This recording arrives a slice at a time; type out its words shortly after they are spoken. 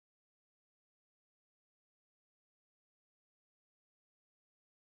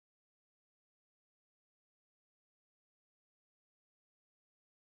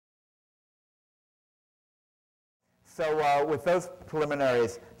So with those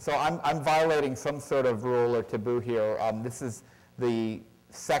preliminaries, so I'm violating some sort of rule or taboo here. This is the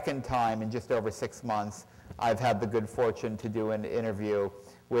second time in just over 6 months I've had the good fortune to do an interview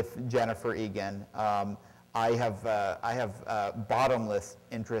with Jennifer Egan. I have bottomless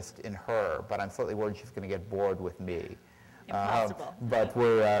interest in her, but I'm slightly worried she's going to get bored with me. Impossible. But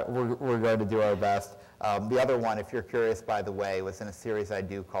we're going to do our best. The other one, if you're curious, by the way, was in a series I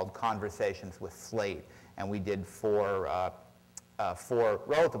do called Conversations with Slate, and we did four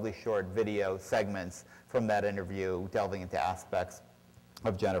relatively short video segments from that interview, delving into aspects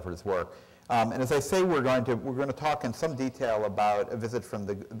of Jennifer's work. And as I say, we're going to talk in some detail about a visit from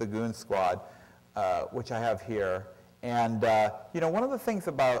the Goon Squad, which I have here. And you know, one of the things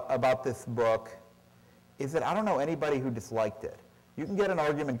about this book is that I don't know anybody who disliked it. You can get an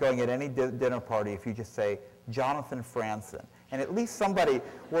argument going at any dinner party if you just say Jonathan Franzen, and at least somebody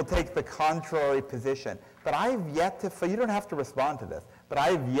will take the contrary position. But I've yet to, you don't have to respond to this, but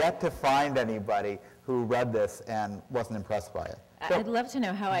I've yet to find anybody who read this and wasn't impressed by it. So, I'd love to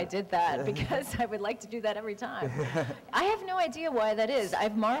know how I did that, because I would like to do that every time. I have no idea why that is.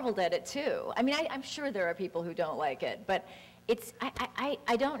 I've marveled at it too. I mean, I'm sure there are people who don't like it, but it's,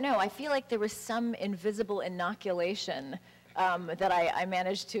 I don't know. I feel like there was some invisible inoculation that I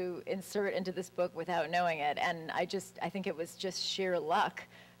managed to insert into this book without knowing it, and I think it was just sheer luck,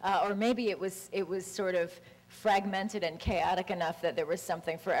 or maybe it was sort of fragmented and chaotic enough that there was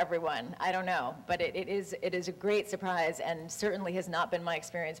something for everyone. I don't know, but it is a great surprise, and certainly has not been my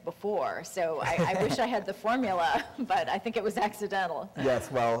experience before. So I wish I had the formula, but I think it was accidental.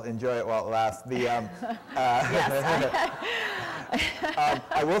 Yes, well, enjoy it while it lasts. Yes.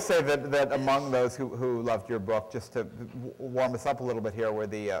 I will say that among those who loved your book, just to warm us up a little bit here,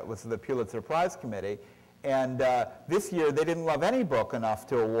 was the Pulitzer Prize committee, and this year they didn't love any book enough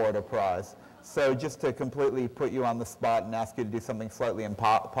to award a prize. So just to completely put you on the spot and ask you to do something slightly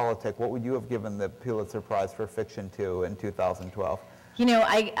impolitic, what would you have given the Pulitzer Prize for fiction to in 2012? You know,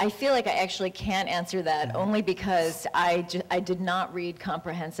 I feel like I actually can't answer that, only because I did not read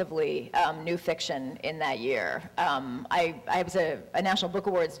comprehensively new fiction in that year. I was a National Book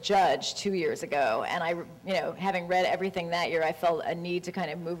Awards judge 2 years ago, and having read everything that year, I felt a need to kind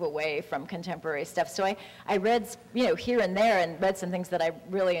of move away from contemporary stuff. So I read, here and there, and read some things that I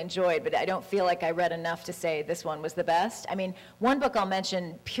really enjoyed, but I don't feel like I read enough to say this one was the best. I mean, one book I'll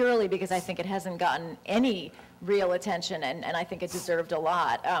mention purely because I think it hasn't gotten any real attention, and I think it deserved a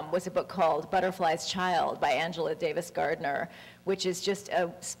lot, was a book called Butterfly's Child by Angela Davis Gardner, which is just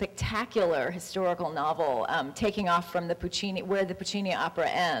a spectacular historical novel, taking off from where the Puccini opera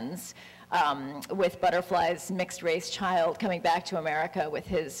ends, with Butterfly's mixed-race child coming back to America with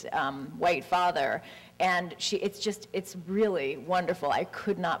his white father. And it's really wonderful. I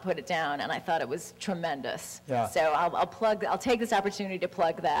could not put it down, and I thought it was tremendous. Yeah. So I'll take this opportunity to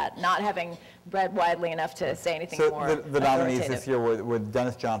plug that, not having read widely enough to say anything more. So the nominees this year were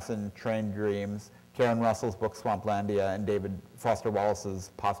Dennis Johnson, Train Dreams, Karen Russell's book Swamplandia, and David Foster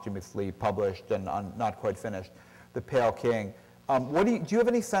Wallace's posthumously published and not quite finished, The Pale King. Do you have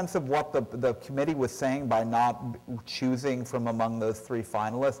any sense of what the committee was saying by not choosing from among those three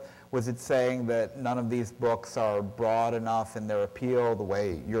finalists? Was it saying that none of these books are broad enough in their appeal the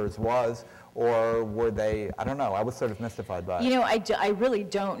way yours was? Or were they, I don't know, I was sort of mystified by it. You know, I really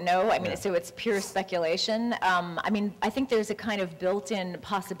don't know. I mean, so it's pure speculation. I mean, I think there's a kind of built-in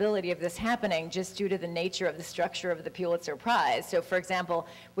possibility of this happening just due to the nature of the structure of the Pulitzer Prize. So, for example,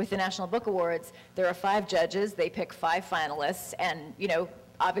 with the National Book Awards, there are 5 judges, they pick 5 finalists, and,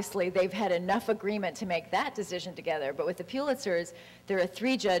 obviously they've had enough agreement to make that decision together. But with the Pulitzers, there are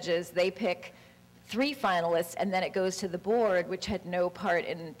 3 judges, they pick 3 finalists, and then it goes to the board, which had no part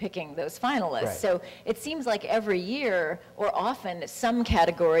in picking those finalists. Right. So it seems like every year, or often, some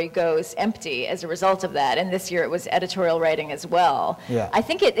category goes empty as a result of that. And this year it was editorial writing as well. Yeah. I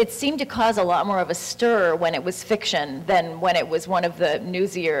think it seemed to cause a lot more of a stir when it was fiction than when it was one of the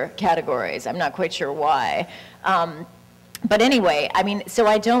newsier categories. I'm not quite sure why. But anyway, I mean, so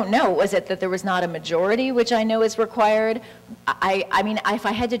I don't know. Was it that there was not a majority, which I know is required? I mean, if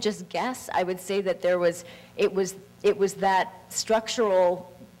I had to just guess, I would say that it was that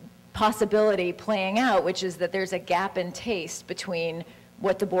structural possibility playing out, which is that there's a gap in taste between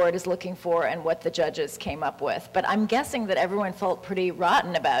what the board is looking for and what the judges came up with. But I'm guessing that everyone felt pretty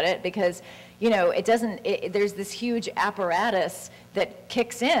rotten about it because, there's this huge apparatus that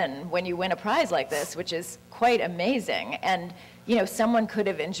kicks in when you win a prize like this, which is quite amazing. And, you know, someone could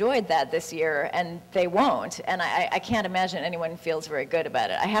have enjoyed that this year and they won't. And I can't imagine anyone feels very good about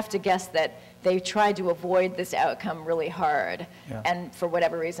it. I have to guess that they tried to avoid this outcome really hard, and for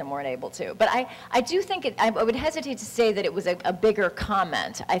whatever reason weren't able to. But I do think I would hesitate to say that it was a bigger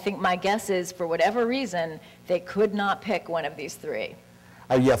comment. I think my guess is, for whatever reason, they could not pick one of these three.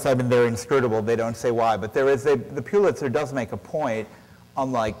 Yes, I mean, they're inscrutable. They don't say why. But there is the Pulitzer does make a point,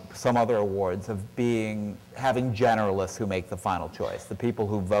 unlike some other awards, of having generalists who make the final choice. The people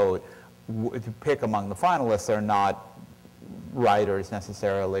who vote to pick among the finalists are not writers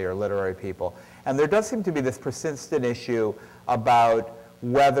necessarily or literary people. And there does seem to be this persistent issue about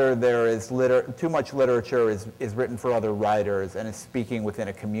whether there is too much literature is written for other writers and is speaking within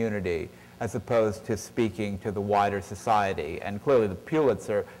a community as opposed to speaking to the wider society. And clearly the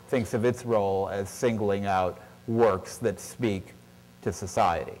Pulitzer thinks of its role as singling out works that speak to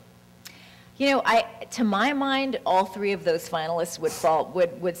society. You know, to my mind, all three of those finalists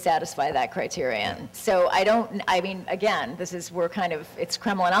would satisfy that criterion. So I mean, again, it's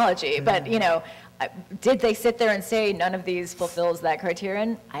Kremlinology, but, you know, did they sit there and say none of these fulfills that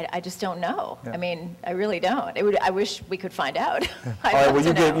criterion? I just don't know. I mean, I really don't. I wish we could find out. All right, well,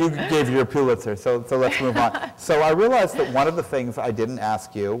 you gave your Pulitzer, so let's move on. So I realized that one of the things I didn't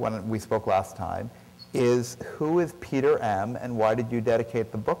ask you when we spoke last time is, who is Peter M., and why did you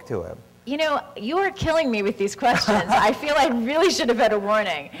dedicate the book to him? You know, you are killing me with these questions. I feel I really should have had a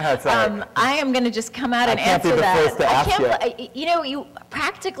warning. That's all right. I am going to just come out and answer that. I can't be the first to ask you. You know, you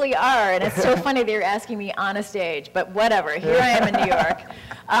practically are, and it's so funny that you're asking me on a stage, but whatever. Here I am in New York.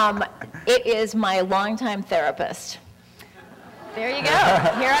 It is my longtime therapist. There you go.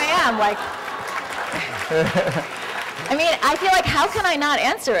 Here I am, like... I mean, I feel like, how can I not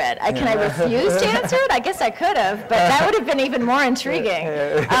answer it? Can I refuse to answer it? I guess I could have, but that would have been even more intriguing.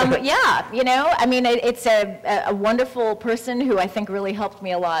 Yeah, you know, I mean, it's a wonderful person who I think really helped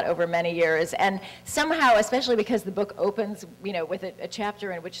me a lot over many years. And somehow, especially because the book opens, you know, with a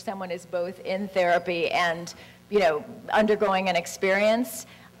chapter in which someone is both in therapy and, you know, undergoing an experience,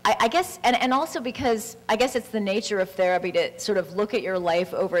 I guess, and also because I guess it's the nature of therapy to sort of look at your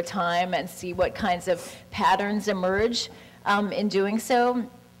life over time and see what kinds of patterns emerge in doing so.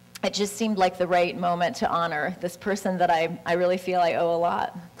 It just seemed like the right moment to honor this person that I really feel I owe a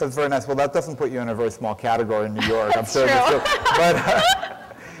lot. That's very nice. Well, that doesn't put you in a very small category in New York. That's I'm sure. True.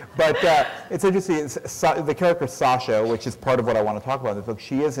 But it's interesting. The character Sasha, which is part of what I want to talk about in the book,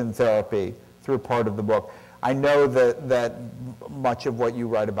 she is in therapy through part of the book. I know that much of what you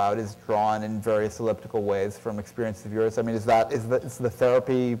write about is drawn in various elliptical ways from experiences of yours. I mean, is the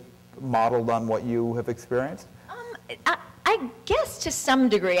therapy modeled on what you have experienced? I guess to some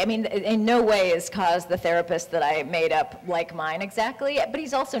degree. I mean, in no way is Kaz the therapist that I made up like mine exactly, but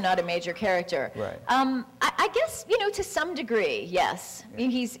he's also not a major character. Right. I guess, you know, to some degree, yes. Yeah.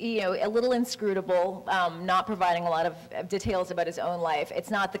 He's, you know, a little inscrutable, not providing a lot of details about his own life.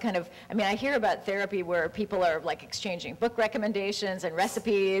 It's not the kind of, I mean, I hear about therapy where people are like exchanging book recommendations and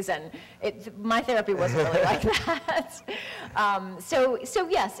recipes, and my therapy wasn't really like that. So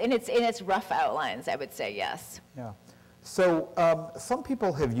yes, in its rough outlines, I would say yes. Yeah. So some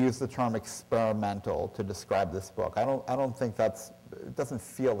people have used the term experimental to describe this book. I don't think it doesn't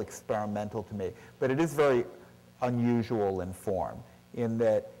feel experimental to me, but it is very unusual in form in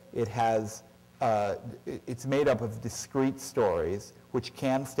that it has, it's made up of discrete stories which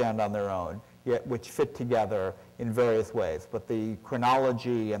can stand on their own, yet which fit together in various ways. But the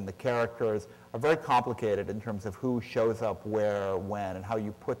chronology and the characters are very complicated in terms of who shows up where, when, and how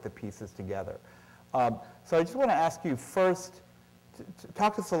you put the pieces together. So I just want to ask you first,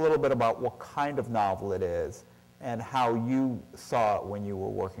 talk to us a little bit about what kind of novel it is and how you saw it when you were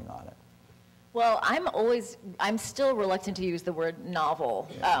working on it. Well, I'm still reluctant to use the word novel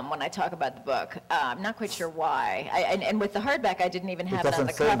when I talk about the book. I'm not quite sure why. And with the hardback, I didn't even have it on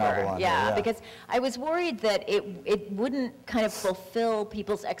the cover. Yeah, because I was worried that it wouldn't kind of fulfill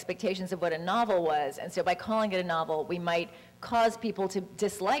people's expectations of what a novel was. And so by calling it a novel, we might cause people to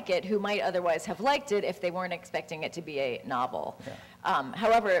dislike it who might otherwise have liked it if they weren't expecting it to be a novel. Yeah.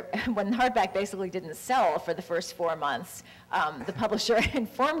 However, when the hardback basically didn't sell for the first 4 months, the publisher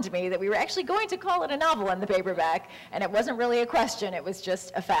informed me that we were actually going to call it a novel in the paperback, and it wasn't really a question, it was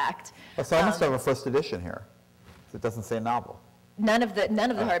just a fact. Oh, so I must have a first edition here. It doesn't say novel. None of the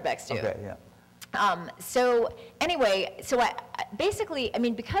hardbacks do. Okay, yeah. So anyway, I basically, I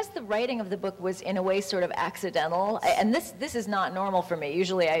mean, because the writing of the book was in a way sort of accidental, and this is not normal for me.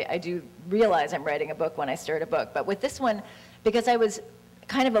 Usually I do realize I'm writing a book when I start a book, but with this one, because I was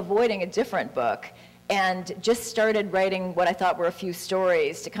kind of avoiding a different book, and just started writing what I thought were a few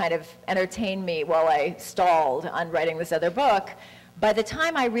stories to kind of entertain me while I stalled on writing this other book. By the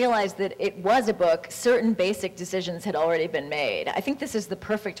time I realized that it was a book, certain basic decisions had already been made. I think this is the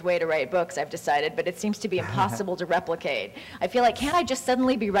perfect way to write books, I've decided, but it seems to be impossible to replicate. I feel like, can't I just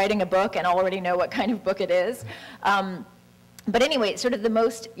suddenly be writing a book and already know what kind of book it is? But anyway, sort of the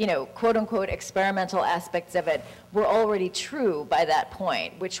most, quote unquote, experimental aspects of it were already true by that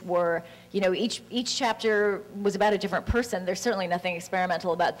point, which were, each chapter was about a different person. There's certainly nothing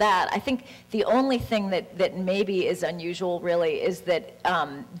experimental about that. I think the only thing that maybe is unusual really is that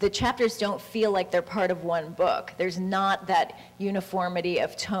the chapters don't feel like they're part of one book. There's not that uniformity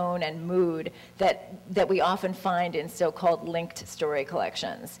of tone and mood that we often find in so-called linked story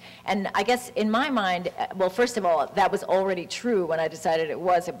collections. And I guess in my mind, well, first of all, that was already true when I decided it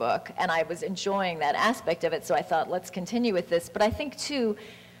was a book, and I was enjoying that aspect of it, so I thought, let's continue with this. But I think, too,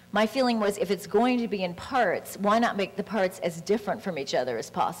 my feeling was, if it's going to be in parts, why not make the parts as different from each other as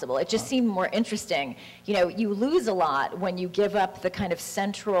possible? It just seemed more interesting. You lose a lot when you give up the kind of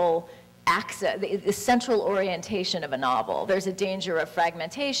central axis, the central orientation of a novel. There's a danger of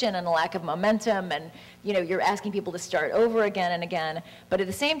fragmentation and a lack of momentum, and you're asking people to start over again and again. But at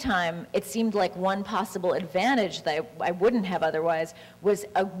the same time, it seemed like one possible advantage that I wouldn't have otherwise was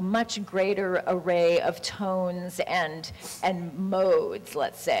a much greater array of tones and modes,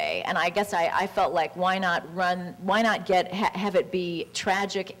 let's say. And I guess I felt like, why not have it be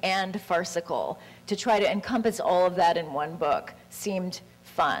tragic and farcical? To try to encompass all of that in one book seemed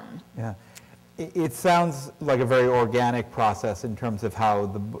fun. Yeah. It sounds like a very organic process in terms of how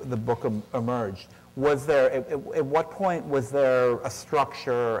the book emerged. Was there, at what point was there a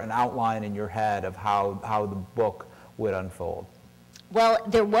structure, an outline in your head of how the book would unfold? Well,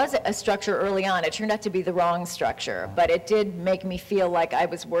 there was a structure early on. It turned out to be the wrong structure, but it did make me feel like I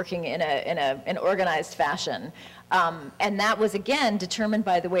was working in an organized fashion. And that was, again, determined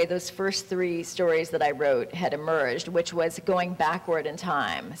by the way those first 3 stories that I wrote had emerged, which was going backward in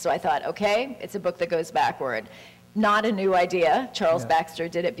time. So I thought, okay, it's a book that goes backward. Not a new idea. Charles Baxter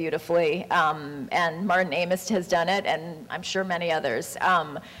did it beautifully, and Martin Amis has done it, and I'm sure many others.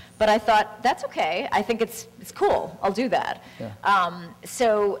 But I thought, that's okay. I think it's cool. I'll do that. Yeah.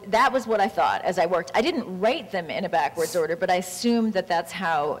 So that was what I thought as I worked. I didn't write them in a backwards order, but I assumed that that's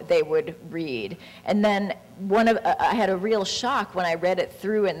how they would read. And then I had a real shock when I read it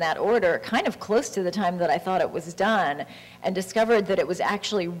through in that order, kind of close to the time that I thought it was done, and discovered that it was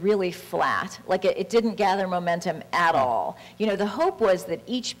actually really flat. Like it didn't gather momentum at all. The hope was that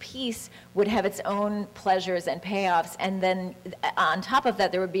each piece would have its own pleasures and payoffs, and then on top of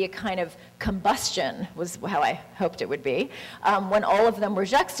that there would be a kind of combustion, was how I hoped it would be, when all of them were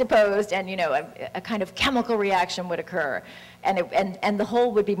juxtaposed, and a kind of chemical reaction would occur. And the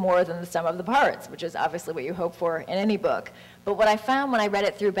whole would be more than the sum of the parts, which is obviously what you hope for in any book. But what I found when I read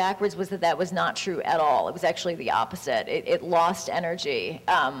it through backwards was that was not true at all. It was actually the opposite. It lost energy.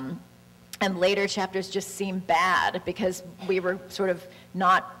 And later chapters just seemed bad because we were sort of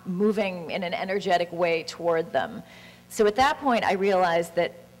not moving in an energetic way toward them. So at that point, I realized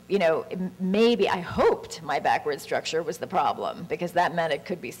that maybe I hoped my backward structure was the problem, because that meant it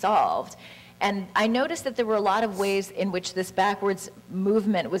could be solved. And I noticed that there were a lot of ways in which this backwards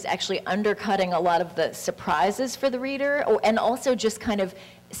movement was actually undercutting a lot of the surprises for the reader, and also just kind of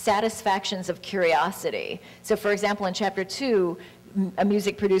satisfactions of curiosity. So for example, in chapter 2, a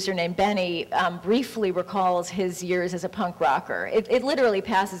music producer named Benny briefly recalls his years as a punk rocker. It literally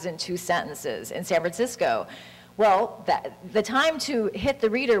passes in 2 sentences in San Francisco. Well, the time to hit the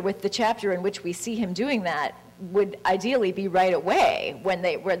reader with the chapter in which we see him doing that would ideally be right away, when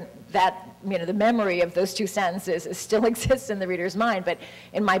the memory of those 2 sentences still exists in the reader's mind. But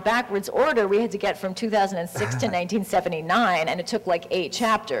in my backwards order, we had to get from 2006 to 1979, and it took like 8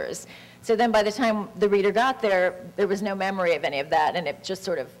 chapters. So then by the time the reader got there, there was no memory of any of that, and it just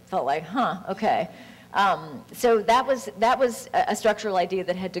sort of felt like, okay. So that was a structural idea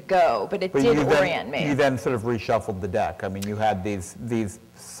that had to go, but it did orient me. You then sort of reshuffled the deck. I mean, you had these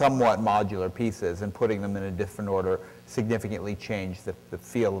somewhat modular pieces, and putting them in a different order significantly changed the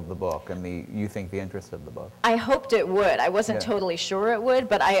feel of the book and the interest of the book. I hoped it would. I wasn't totally sure it would,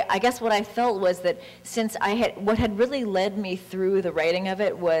 but I guess what I felt was that since what had really led me through the writing of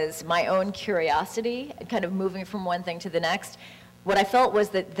it was my own curiosity, kind of moving from one thing to the next. What I felt was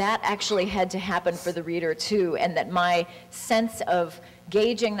that actually had to happen for the reader too, and that my sense of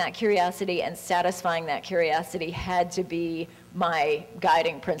gauging that curiosity and satisfying that curiosity had to be my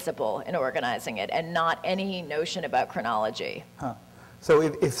guiding principle in organizing it, and not any notion about chronology. Huh. So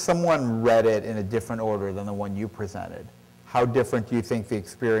if someone read it in a different order than the one you presented, how different do you think the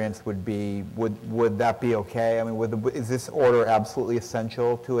experience would be? Would that be okay? I mean, is this order absolutely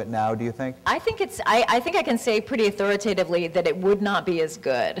essential to it now, do you think? I think I think I can say pretty authoritatively that it would not be as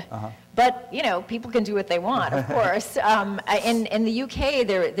good. But, you know, people can do what they want, of course. In the UK,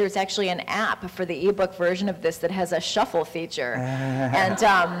 there's actually an app for the ebook version of this that has a shuffle feature.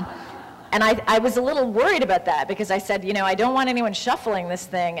 And I was a little worried about that because I said, you know, I don't want anyone shuffling this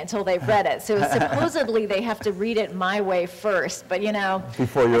thing until they've read it. So supposedly they have to read it my way first, but you know,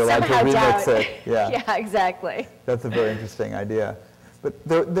 before you're allowed to remix it. Yeah. Yeah, exactly. That's a very interesting idea.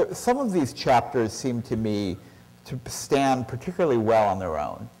 But some of these chapters seem to me to stand particularly well on their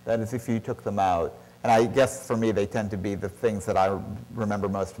own. That is, if you took them out. And I guess for me, they tend to be the things that I remember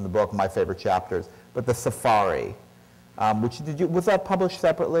most from the book, my favorite chapters. But the safari, was that published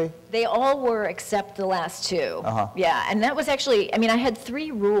separately? They all were except the last two. Yeah, and that was actually, I mean, I had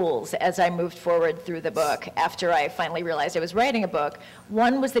 3 rules as I moved forward through the book after I finally realized I was writing a book.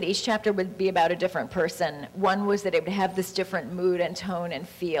 One was that each chapter would be about a different person. One was that it would have this different mood and tone and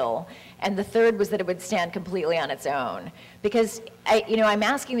feel. And the third was that it would stand completely on its own. Because, I'm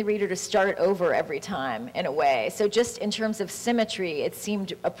asking the reader to start over every time, in a way. So just in terms of symmetry, it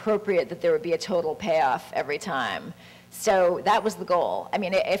seemed appropriate that there would be a total payoff every time. So that was the goal. I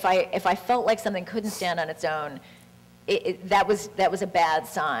mean, if I felt like something couldn't stand on its own, that was a bad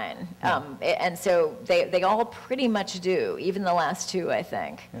sign. And so they all pretty much do, even the last 2, I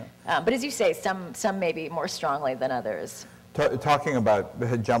think. Yeah. But as you say, some maybe more strongly than others. Talking about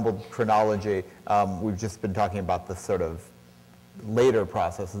the jumbled chronology, we've just been talking about the sort of later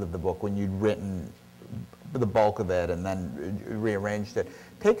processes of the book when you'd written the bulk of it and then rearranged it.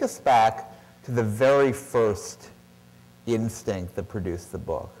 Take us back to the very first instinct that produced the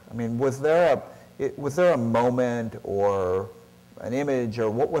book. I mean, was there a moment or an image, or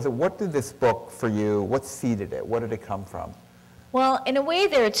what was it? What did this book for you, what seeded it? What did it come from? Well, in a way,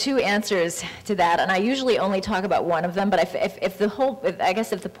 there are 2 answers to that, and I usually only talk about one of them, but if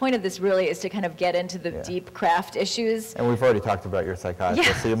the point of this really is to kind of get into the deep craft issues. And we've already talked about your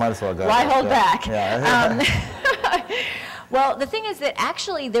psychiatrist, so you might as well go. Why hold back? Yeah. Well, the thing is that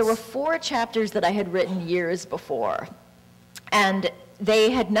actually there were 4 chapters that I had written years before, and they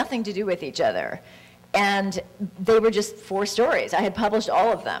had nothing to do with each other. And they were just 4 stories. I had published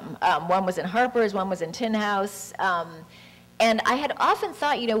all of them. One was in Harper's, one was in Tin House. And I had often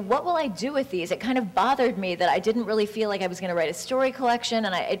thought, what will I do with these? It kind of bothered me that I didn't really feel like I was going to write a story collection,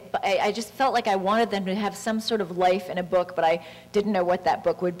 and I just felt like I wanted them to have some sort of life in a book, but I didn't know what that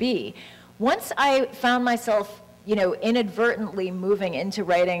book would be. Once I found myself, inadvertently moving into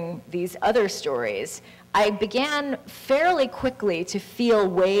writing these other stories, I began fairly quickly to feel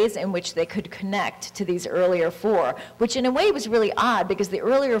ways in which they could connect to these earlier 4, which in a way was really odd because the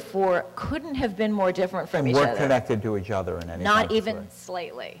earlier 4 couldn't have been more different from each other. And weren't connected to each other in any Not even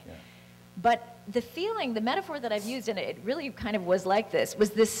slightly. Yeah. But the feeling, the metaphor that I've used, and it really kind of was like this,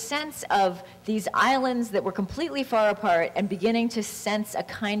 was this sense of these islands that were completely far apart and beginning to sense a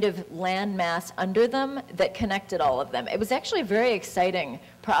kind of landmass under them that connected all of them. It was actually a very exciting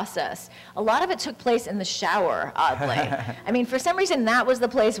process. A lot of it took place in the shower, oddly. I mean, for some reason, that was the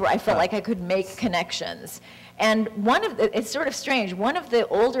place where I felt like I could make connections. And it's sort of strange, one of the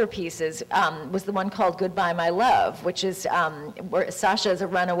older pieces was the one called Goodbye, My Love, which is where Sasha is a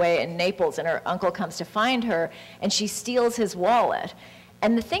runaway in Naples and her uncle comes to find her and she steals his wallet.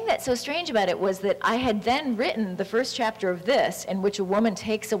 And the thing that's so strange about it was that I had then written the first chapter of this in which a woman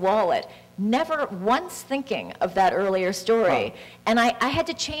takes a wallet, never once thinking of that earlier story. And I had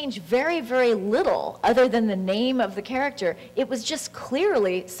to change very, very little other than the name of the character. It was just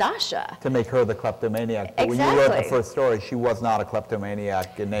clearly Sasha. To make her the kleptomaniac. But exactly. When you wrote the first story, she was not a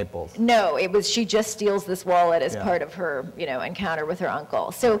kleptomaniac in Naples. No, it was she just steals this wallet as part of her, encounter with her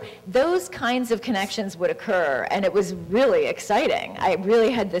uncle. So those kinds of connections would occur, and it was really exciting. I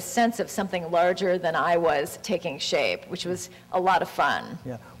really had this sense of something larger than I was taking shape, which was a lot of fun.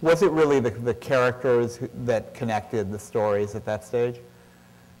 Yeah. Was it really the characters that connected the stories at that stage?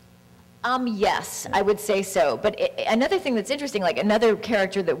 Yes, I would say so. But another thing that's interesting, like another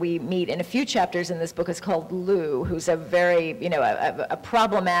character that we meet in a few chapters in this book is called Lou, who's a very, a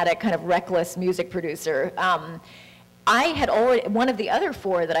problematic, kind of reckless music producer. I had already, one of the other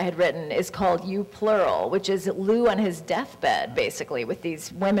 4 that I had written is called You Plural, which is Lou on his deathbed, basically, with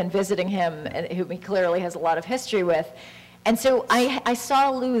these women visiting him, who he clearly has a lot of history with. And so I saw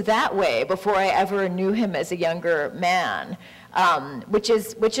Lou that way before I ever knew him as a younger man, which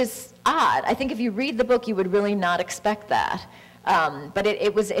is odd. I think if you read the book, you would really not expect that. But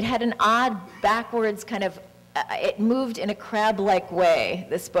it had an odd backwards kind of it moved in a crab-like way,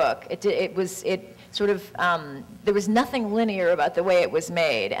 this book. It sort of, there was nothing linear about the way it was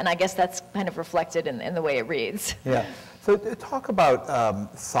made, and I guess that's kind of reflected in the way it reads. Yeah. So talk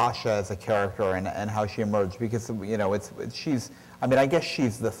about Sasha as a character and how she emerged, because, you know, she's, I mean, I guess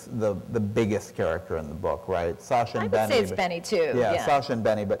she's the biggest character in the book, right? Sasha and Benny. I would say it's Benny too. Yeah, Sasha and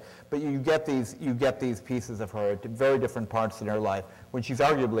Benny, but you get these pieces of her at very different parts in her life when she's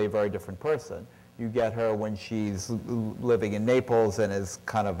arguably a very different person. You get her when she's living in Naples and is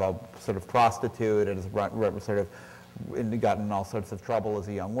kind of a sort of prostitute and has sort of gotten in all sorts of trouble as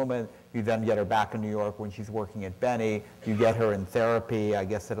a young woman. You then get her back in New York when she's working at Benny. You get her in therapy, I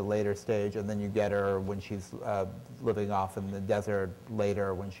guess, at a later stage, and then you get her when she's living off in the desert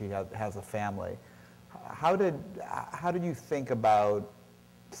later when she has a family. How did you think about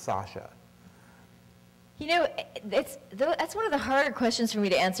Sasha? You know, that's one of the harder questions for me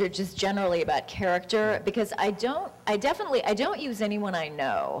to answer, just generally about character, because I don't use anyone I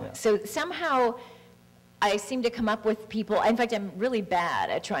know. Yeah. So somehow I seem to come up with people. In fact, I'm really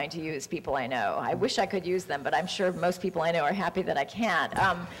bad at trying to use people I know. I wish I could use them, but I'm sure most people I know are happy that I can't.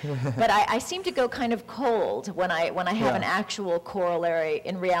 But I seem to go kind of cold when I have an actual corollary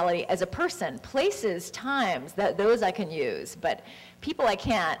in reality as a person. Places, times, those I can use, but people I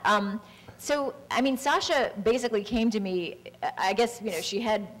can't. So, I mean, Sasha basically came to me, I guess, you know, she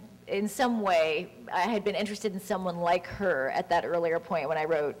had, in some way, I had been interested in someone like her at that earlier point when I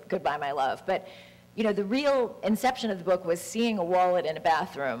wrote Goodbye, My Love. But, you know, the real inception of the book was seeing a wallet in a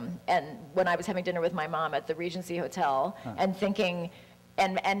bathroom, and when I was having dinner with my mom at the Regency Hotel, and thinking,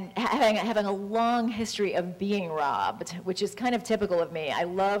 and having a long history of being robbed, which is kind of typical of me. I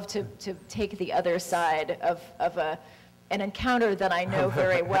love to take the other side of an encounter that I know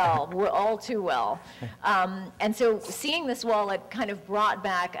very well, all too well. And so seeing this wallet kind of brought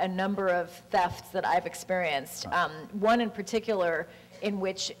back a number of thefts that I've experienced. One in particular in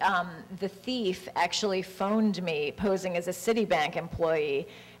which the thief actually phoned me posing as a Citibank employee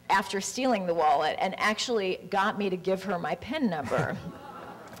after stealing the wallet and actually got me to give her my PIN number.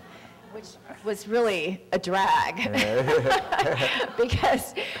 Which was really a drag,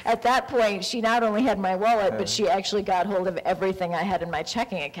 because at that point, she not only had my wallet, but she actually got hold of everything I had in my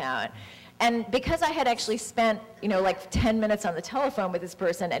checking account. And because I had actually spent, you know, like 10 minutes on the telephone with this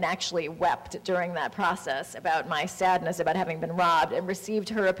person and actually wept during that process about my sadness about having been robbed and received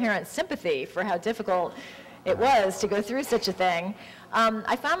her apparent sympathy for how difficult it was to go through such a thing,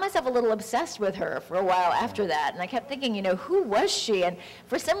 I found myself a little obsessed with her for a while after that, and I kept thinking, you know, who was she? And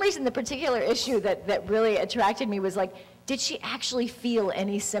for some reason, the particular issue that really attracted me was like, did she actually feel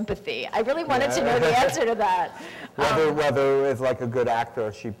any sympathy? I really wanted to know the answer to that. Whether it's like a good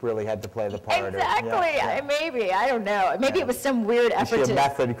actor, she really had to play the part. Exactly. Maybe, I don't know. Maybe it was some weird effort to... Is she a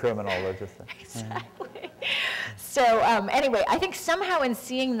method criminal or just... Exactly. So anyway, I think somehow in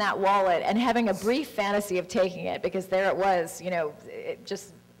seeing that wallet and having a brief fantasy of taking it, because there it was, you know,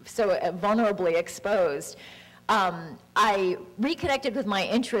 just so vulnerably exposed, I reconnected with my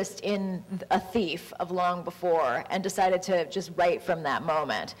interest in a thief of long before and decided to just write from that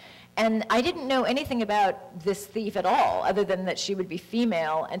moment. And I didn't know anything about this thief at all, other than that she would be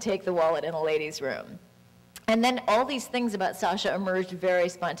female and take the wallet in a ladies' room. And then all these things about Sasha emerged very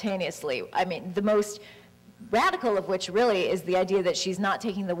spontaneously. I mean, the most radical of which really is the idea that she's not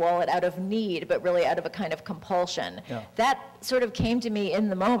taking the wallet out of need, but really out of a kind of compulsion. Yeah. That sort of came to me in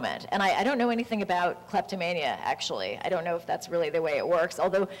the moment. And I don't know anything about kleptomania, actually. I don't know if that's really the way it works,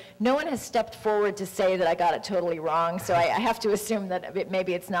 although no one has stepped forward to say that I got it totally wrong, so I have to assume that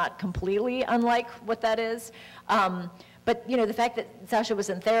maybe it's not completely unlike what that is. But you know, the fact that Sasha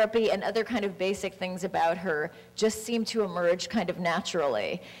was in therapy and other kind of basic things about her just seemed to emerge kind of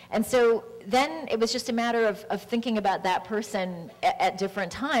naturally. And so then it was just a matter of thinking about that person at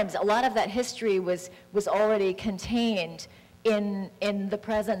different times. A lot of that history was already contained in the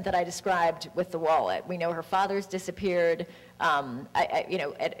present that I described with the wallet. We know her father's disappeared. You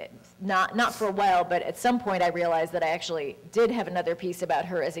know, not for a while, but at some point I realized that I actually did have another piece about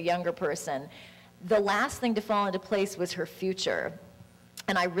her as a younger person. The last thing to fall into place was her future.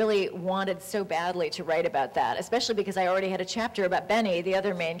 And I really wanted so badly to write about that, especially because I already had a chapter about Benny, the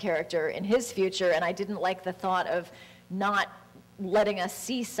other main character, in his future, and I didn't like the thought of not letting us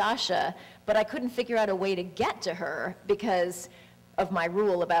see Sasha, but I couldn't figure out a way to get to her because of my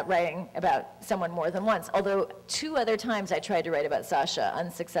rule about writing about someone more than once. Although 2 other times I tried to write about Sasha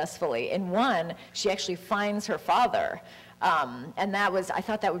unsuccessfully. In one, she actually finds her father. And that was, I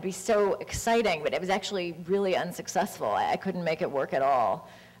thought that would be so exciting, but it was actually really unsuccessful. I couldn't make it work at all.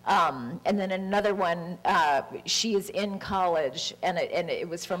 And then another one, she is in college, and it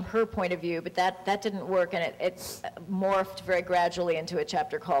was from her point of view, but that didn't work, and it morphed very gradually into a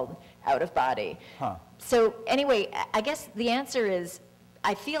chapter called Out of Body. Huh. So anyway, I guess the answer is,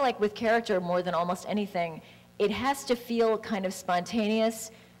 I feel like with character more than almost anything, it has to feel kind of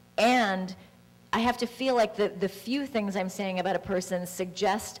spontaneous, and I have to feel like the few things I'm saying about a person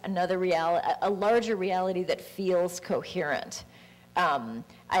suggest another reality, a larger reality that feels coherent.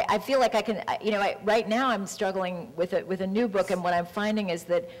 I feel like I can, right now I'm struggling with a new book, and what I'm finding is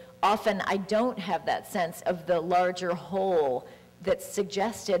that often I don't have that sense of the larger whole that's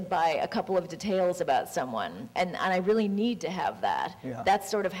suggested by a couple of details about someone, and I really need to have that. Yeah. That's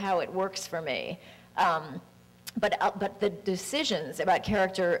sort of how it works for me. But the decisions about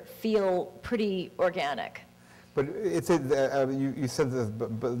character feel pretty organic. But you said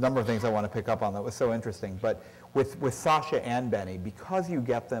a number of things I want to pick up on that was so interesting. But with Sasha and Benny, because you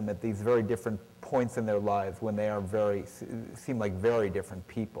get them at these very different points in their lives when they are seem like very different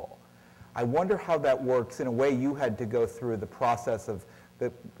people, I wonder how that works. In a way, you had to go through the process of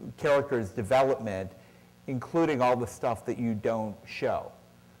the character's development, including all the stuff that you don't show.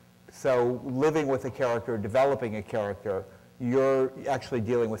 So living with a character, developing a character, you're actually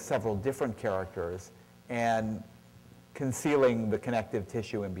dealing with several different characters and concealing the connective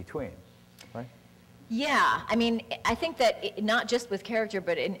tissue in between, right? Yeah, I mean, I think that not just with character,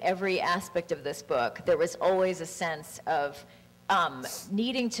 but in every aspect of this book, there was always a sense of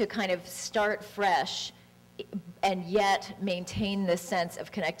needing to kind of start fresh and yet maintain this sense of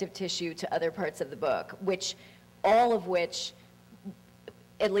connective tissue to other parts of the book, all of which,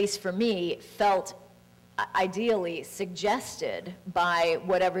 at least for me, felt ideally suggested by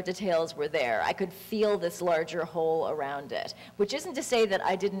whatever details were there. I could feel this larger whole around it, which isn't to say that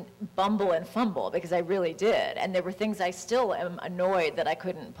I didn't bumble and fumble, because I really did. And there were things I still am annoyed that I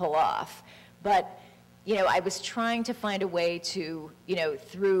couldn't pull off. But, I was trying to find a way to,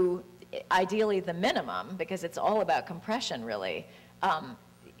 through ideally the minimum, because it's all about compression, really,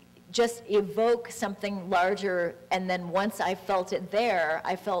 just evoke something larger, and then once I felt it there,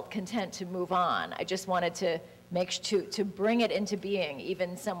 I felt content to move on. I just wanted to to bring it into being,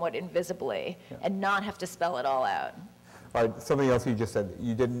 even somewhat invisibly, and not have to spell it all out. All right, something else you just said,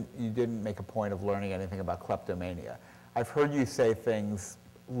 you didn't make a point of learning anything about kleptomania. I've heard you say things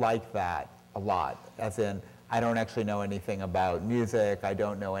like that a lot, as in, I don't actually know anything about music, I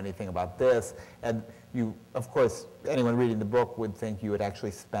don't know anything about this, and you, of course, anyone reading the book would think you had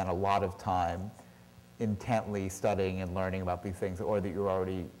actually spent a lot of time intently studying and learning about these things, or that you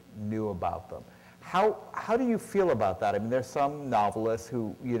already knew about them. How do you feel about that? I mean, there's some novelists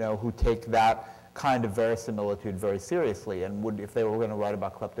who take that kind of verisimilitude very seriously, and would, if they were going to write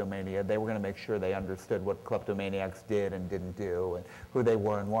about kleptomania, they were going to make sure they understood what kleptomaniacs did and didn't do, and who they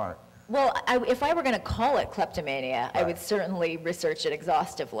were and weren't. Well, if I were going to call it kleptomania, Right. I would certainly research it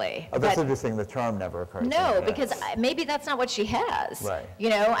exhaustively. Oh, that's interesting. The term never occurred to me. No, Yeah. because maybe that's not what she has. Right.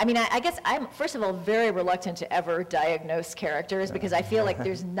 I mean, I guess I'm, first of all, very reluctant to ever diagnose characters, because I feel like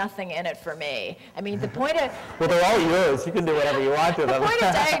there's nothing in it for me. I mean, the point of... Well, they're all yours. You can do whatever you want to them. The point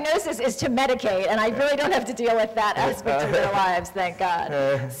of diagnosis is to medicate, and I really don't have to deal with that aspect of their lives, thank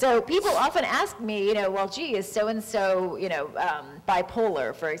God. So people often ask me, well, gee, is so-and-so,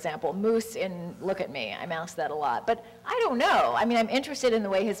 bipolar, for example, Moose in Look at Me. I'm asked that a lot. But I don't know. I mean, I'm interested in the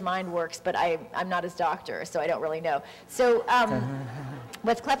way his mind works, but I'm not his doctor, so I don't really know. So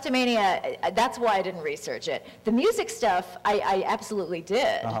with kleptomania, that's why I didn't research it. The music stuff, I absolutely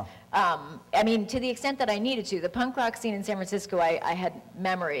did. I mean, to the extent that I needed to. The punk rock scene in San Francisco, I had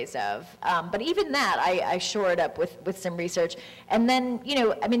memories of. But even that, I shored up with some research. And then,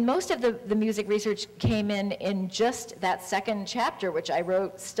 I mean, most of the music research came in just that second chapter, which I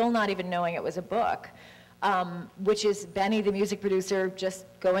wrote still not even knowing it was a book, which is Benny, the music producer, just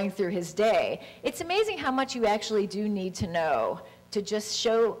going through his day. It's amazing how much you actually do need to know to just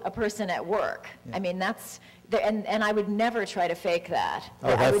show a person at work. Yeah. I mean, that's... And I would never try to fake that.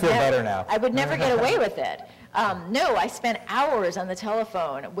 Oh, I feel better now. I would never get away with it. No, I spent hours on the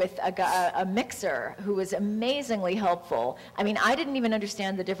telephone with a mixer who was amazingly helpful. I mean, I didn't even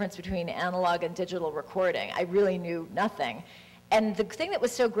understand the difference between analog and digital recording. I really knew nothing. And the thing that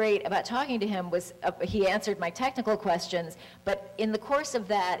was so great about talking to him was he answered my technical questions, but in the course of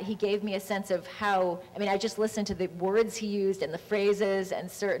that, he gave me a sense of how, I mean, I just listened to the words he used and the phrases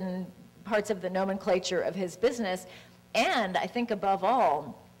and certain parts of the nomenclature of his business, and I think above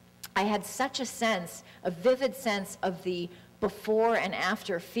all, I had such a vivid sense of the before and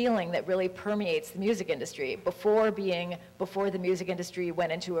after feeling that really permeates the music industry, before the music industry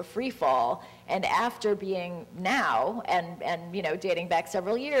went into a free fall, and after being now, and you know, dating back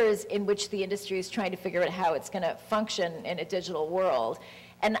several years, in which the industry is trying to figure out how it's going to function in a digital world.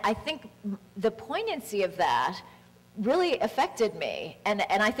 And I think the poignancy of that really affected me, and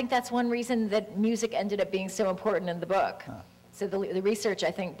I think that's one reason that music ended up being so important in the book. So the research, I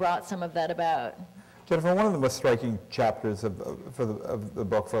think, brought some of that about. Jennifer, one of the most striking chapters of the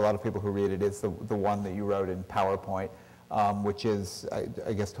book for a lot of people who read it is the one that you wrote in PowerPoint, which is,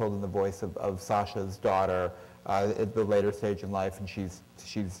 I guess, told in the voice of Sasha's daughter at the later stage in life, and she's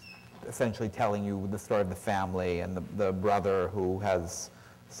essentially telling you the story of the family and the brother who has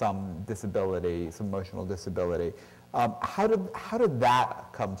some disability, some emotional disability. How did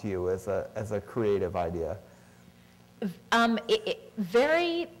that come to you as a creative idea?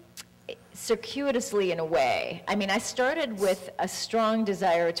 Very circuitously, in a way. I mean, I started with a strong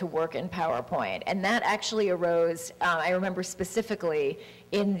desire to work in PowerPoint, and that actually arose, I remember specifically,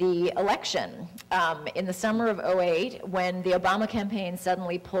 in the election. In the summer of '08, when the Obama campaign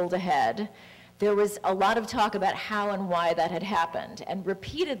suddenly pulled ahead, there was a lot of talk about how and why that had happened, and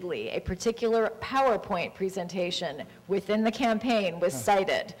repeatedly a particular PowerPoint presentation within the campaign was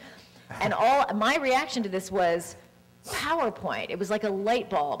cited. And my reaction to this was, PowerPoint. It was like a light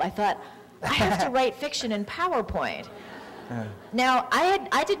bulb. I thought, I have to write fiction in PowerPoint. Now, I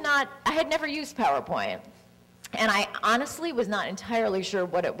had never used PowerPoint, and I honestly was not entirely sure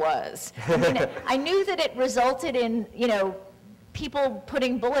what it was. I mean, I knew that it resulted in, you know, people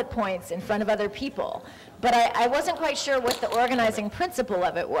putting bullet points in front of other people, but I wasn't quite sure what the organizing principle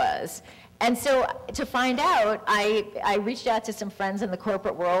of it was. And so to find out, I reached out to some friends in the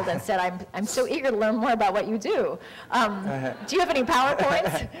corporate world and said, I'm so eager to learn more about what you do. Do you have any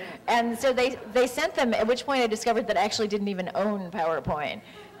PowerPoints? And so they sent them, at which point I discovered that I actually didn't even own PowerPoint.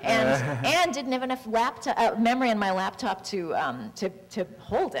 And didn't have enough memory on my laptop to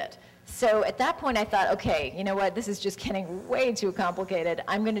hold it. So at that point I thought, okay, you know what, this is just getting way too complicated.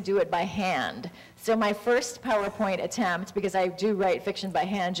 I'm going to do it by hand. So my first PowerPoint attempt, because I do write fiction by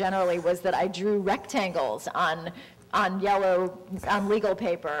hand generally, was that I drew rectangles on legal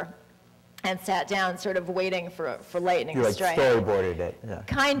paper and sat down sort of waiting for lightning to strike. You like storyboarded it. Yeah.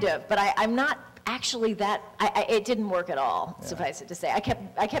 Kind of, but I'm not actually that, it didn't work at all, suffice it to say. I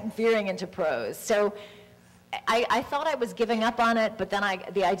kept veering into prose. So I thought I was giving up on it, but then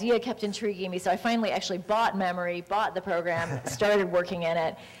the idea kept intriguing me, so I finally actually bought memory, bought the program, started working in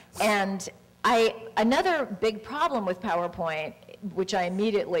it. And another big problem with PowerPoint, which I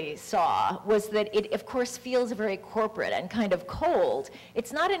immediately saw, was that it, of course, feels very corporate and kind of cold.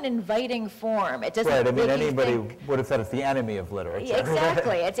 It's not an inviting form. It doesn't. Right. I mean, anybody would have said it's the enemy of literature.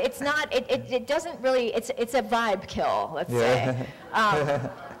 Exactly. It's not. It doesn't really. It's a vibe kill. Let's say.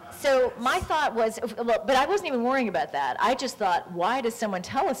 So my thought was, but I wasn't even worrying about that. I just thought, why does someone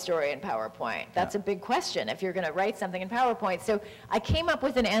tell a story in PowerPoint? That's a big question if you're going to write something in PowerPoint. So I came up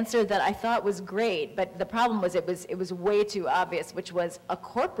with an answer that I thought was great, but the problem was it was way too obvious, which was a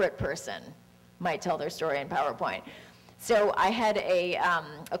corporate person might tell their story in PowerPoint. So I had a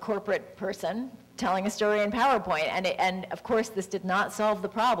corporate person telling a story in PowerPoint, and of course this did not solve the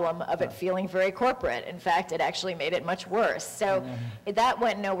problem of it feeling very corporate. In fact, it actually made it much worse. So that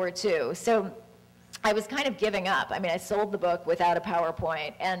went nowhere too. So I was kind of giving up. I mean, I sold the book without a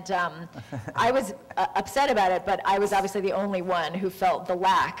PowerPoint, and I was upset about it, but I was obviously the only one who felt the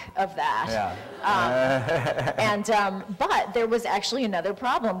lack of that. Yeah. But there was actually another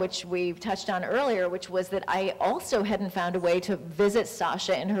problem, which we touched on earlier, which was that I also hadn't found a way to visit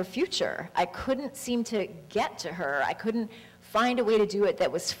Sasha in her future. I couldn't seem to get to her. I couldn't find a way to do it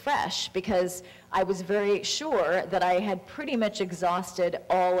that was fresh, because I was very sure that I had pretty much exhausted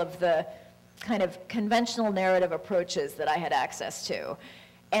all of the kind of conventional narrative approaches that I had access to.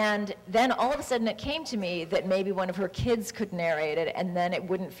 And then all of a sudden it came to me that maybe one of her kids could narrate it, and then it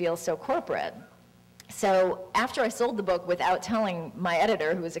wouldn't feel so corporate. So after I sold the book without telling my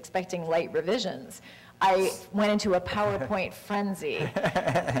editor, who was expecting light revisions, I went into a PowerPoint frenzy.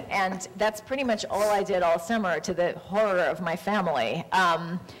 And that's pretty much all I did all summer, to the horror of my family.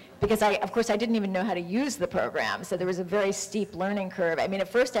 Because of course, I didn't even know how to use the program, so there was a very steep learning curve. I mean,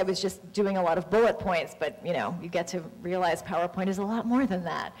 at first I was just doing a lot of bullet points, but you know, you get to realize PowerPoint is a lot more than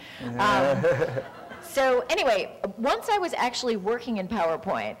that. So anyway, once I was actually working in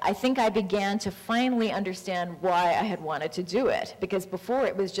PowerPoint, I think I began to finally understand why I had wanted to do it. Because before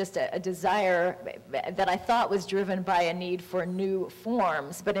it was just a desire that I thought was driven by a need for new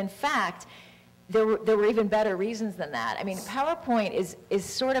forms, but in fact, there were even better reasons than that. I mean, PowerPoint is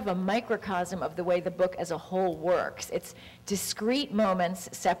sort of a microcosm of the way the book as a whole works. It's discrete moments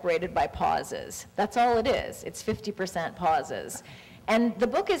separated by pauses. That's all it is. It's 50% pauses. And the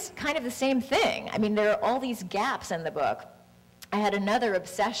book is kind of the same thing. I mean, there are all these gaps in the book. I had another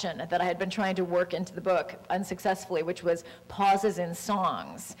obsession that I had been trying to work into the book unsuccessfully, which was pauses in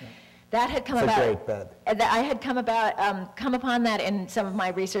songs. That had come about. It's a great bed. I had come upon that in some of my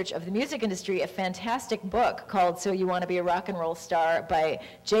research of the music industry, a fantastic book called So You Want to Be a Rock and Roll Star by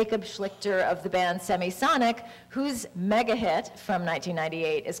Jacob Schlichter of the band Semisonic, whose mega hit from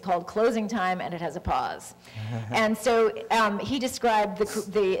 1998 is called Closing Time, and it has a pause. And so he described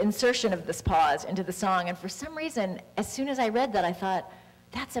the insertion of this pause into the song, and for some reason, as soon as I read that, I thought,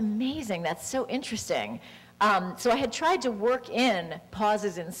 that's amazing, that's so interesting. So I had tried to work in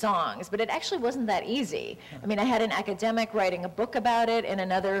pauses in songs, but it actually wasn't that easy. I mean, I had an academic writing a book about it in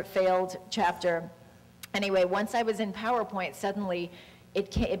another failed chapter. Anyway, once I was in PowerPoint, suddenly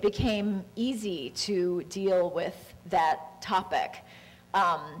it became easy to deal with that topic.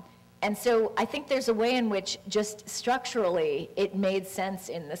 And so I think there's a way in which just structurally it made sense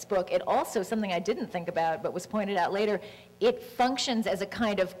in this book. It also, something I didn't think about but was pointed out later, it functions as a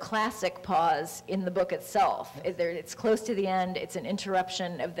kind of classic pause in the book itself. It's close to the end, it's an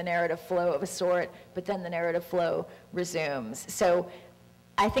interruption of the narrative flow of a sort, but then the narrative flow resumes. So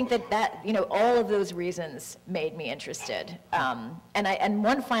I think that all of those reasons made me interested. And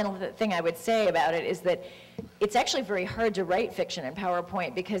one final thing I would say about it is that it's actually very hard to write fiction in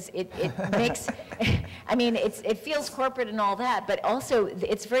PowerPoint because it makes, I mean, it feels corporate and all that, but also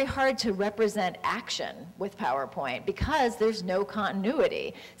it's very hard to represent action with PowerPoint because there's no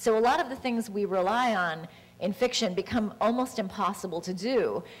continuity. So a lot of the things we rely on in fiction become almost impossible to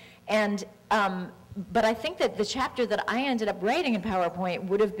do. And but I think that the chapter that I ended up writing in PowerPoint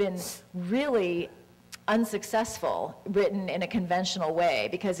would have been really unsuccessful written in a conventional way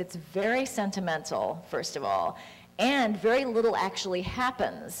because it's very sentimental, first of all, and very little actually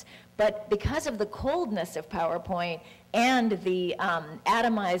happens. But because of the coldness of PowerPoint and the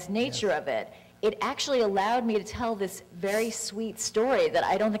atomized nature of it, it actually allowed me to tell this very sweet story that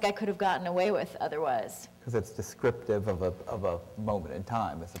I don't think I could have gotten away with otherwise. Because it's descriptive of a moment in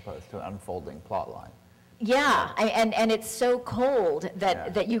time as opposed to an unfolding plot line. Yeah, and it's so cold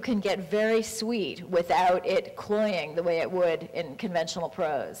that you can get very sweet without it cloying the way it would in conventional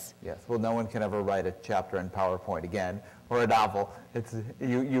prose. Yes, well, no one can ever write a chapter in PowerPoint again, or a novel.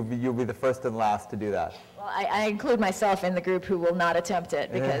 You'll be the first and last to do that. Well, I include myself in the group who will not attempt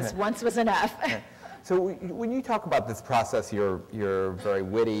it, because once was enough. So when you talk about this process, you're very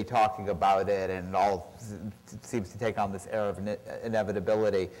witty talking about it, and it all seems to take on this air of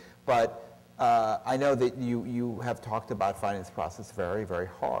inevitability. But I know that you have talked about finding this process very, very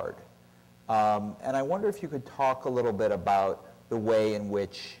hard. And I wonder if you could talk a little bit about the way in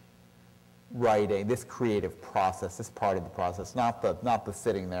which writing, this creative process, this part of the process, not the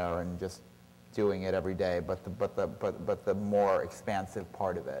sitting there and just doing it every day, but the more expansive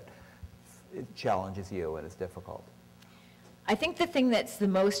part of it. It challenges you and is difficult. I think the thing that's the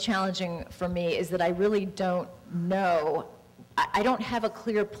most challenging for me is that I really don't know. I don't have a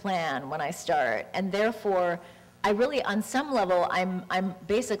clear plan when I start, and therefore, I really, on some level, I'm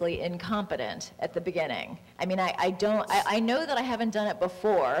basically incompetent at the beginning. I mean, I know that I haven't done it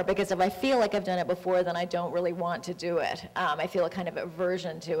before, because if I feel like I've done it before, then I don't really want to do it. I feel a kind of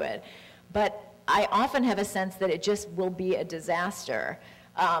aversion to it. But I often have a sense that it just will be a disaster.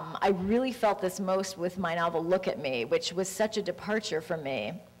 I really felt this most with my novel Look at Me, which was such a departure from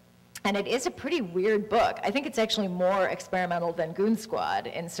me. And it is a pretty weird book. I think it's actually more experimental than Goon Squad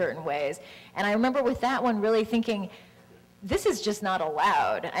in certain ways. And I remember with that one really thinking, this is just not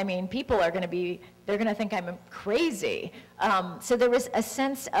allowed. I mean, people are going to they're going to think I'm crazy. So there was a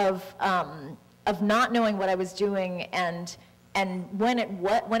sense of not knowing what I was doing, and when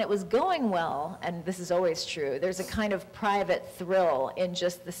it was going well, and this is always true, there's a kind of private thrill in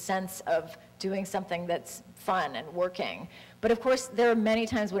just the sense of doing something that's fun and working. But of course, there are many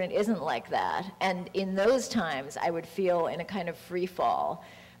times when it isn't like that, and in those times, I would feel in a kind of free fall.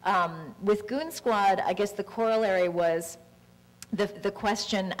 With Goon Squad, I guess the corollary was the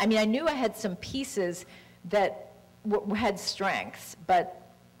question, I mean, I knew I had some pieces that had strengths,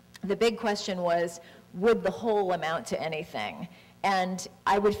 but the big question was, would the whole amount to anything? And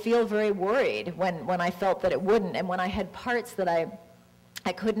I would feel very worried when I felt that it wouldn't, and when I had parts that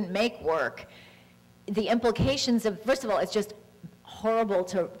I couldn't make work. The implications of, first of all, it's just horrible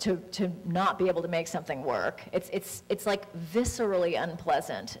to not be able to make something work. It's like viscerally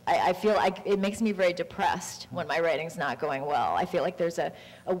unpleasant. I feel like it makes me very depressed when my writing's not going well. I feel like there's a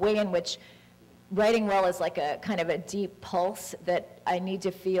way in which writing well is like a kind of a deep pulse that I need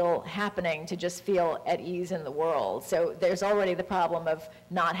to feel happening to just feel at ease in the world. So there's already the problem of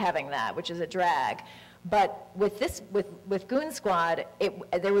not having that, which is a drag. But with this, with Goon Squad,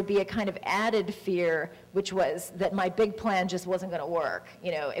 there would be a kind of added fear, which was that my big plan just wasn't going to work.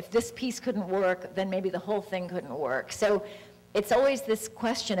 You know, if this piece couldn't work, then maybe the whole thing couldn't work. So it's always this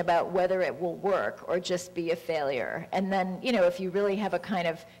question about whether it will work or just be a failure. And then, you know, if you really have a kind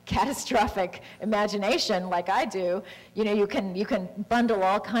of catastrophic imagination like I do, you know, you can bundle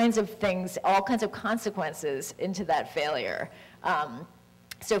all kinds of things, all kinds of consequences into that failure.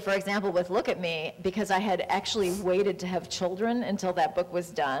 So for example, with Look at Me, because I had actually waited to have children until that book was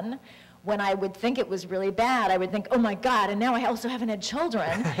done, when I would think it was really bad, I would think, oh my God, and now I also haven't had children.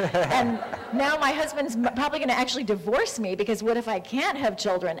 And now my husband's probably going to actually divorce me because what if I can't have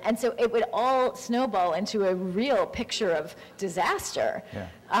children? And so it would all snowball into a real picture of disaster. Yeah.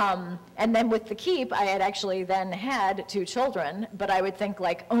 And then with The Keep, I had actually then had 2 children, but I would think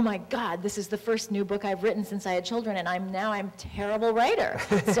like, oh my God, this is the first new book I've written since I had children, and I'm a terrible writer.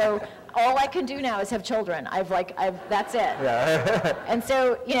 So all I can do now is have children. That's it. Yeah. And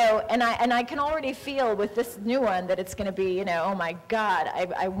so, you know, and I can already feel with this new one that it's going to be, you know, oh my God,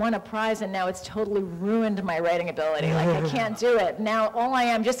 I won a prize and now it's totally ruined my writing ability. Like I can't do it. Now all I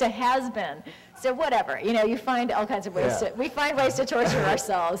am just a has-been. So whatever, you know, you find all kinds of ways we find ways to torture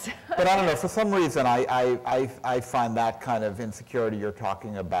ourselves. But I don't know, for some reason I find that kind of insecurity you're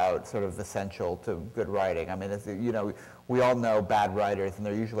talking about sort of essential to good writing. I mean, you know, we all know bad writers and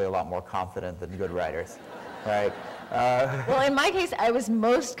they're usually a lot more confident than good writers, right? Well, in my case, I was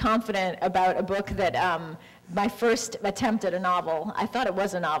most confident about a book that my first attempt at a novel, I thought it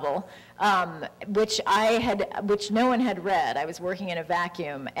was a novel, which no one had read. I was working in a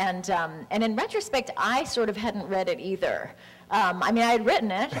vacuum, and in retrospect, I sort of hadn't read it either. I mean, I had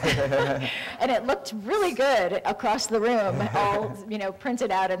written it, and it looked really good across the room, all, you know, printed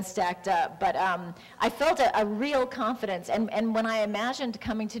out and stacked up. But I felt a real confidence, and when I imagined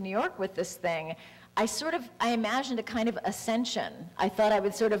coming to New York with this thing, I imagined a kind of ascension. I thought I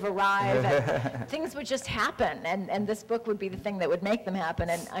would sort of arrive and things would just happen, and this book would be the thing that would make them happen.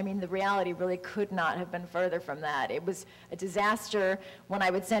 And I mean, the reality really could not have been further from that. It was a disaster. When I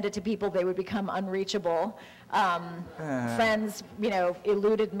would send it to people, they would become unreachable. Friends, you know,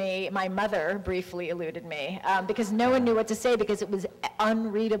 eluded me. My mother briefly eluded me because no one knew what to say because it was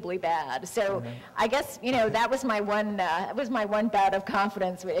unreadably bad. So I guess, you know, that was my one bout of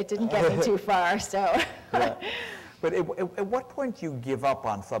confidence. It didn't get me too far. So. Yeah. But at what point do you give up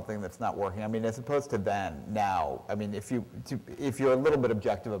on something that's not working? I mean, as opposed to then, now. I mean, if you're a little bit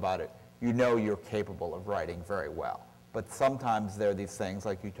objective about it, you know you're capable of writing very well. But sometimes there are these things,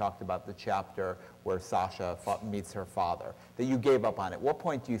 like you talked about the chapter where Sasha meets her father, that you gave up on. At what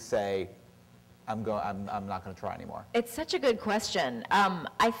point do you say, I'm not going to try anymore? It's such a good question.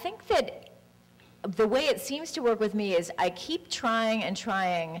 I think that the way it seems to work with me is I keep trying and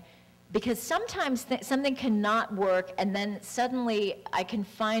trying, because sometimes something cannot work, and then suddenly I can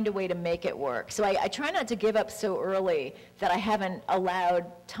find a way to make it work. So I try not to give up so early that I haven't allowed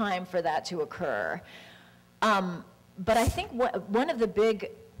time for that to occur. But I think one of the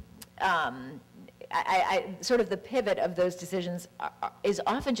big, sort of the pivot of those decisions is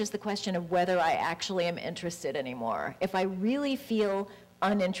often just the question of whether I actually am interested anymore. If I really feel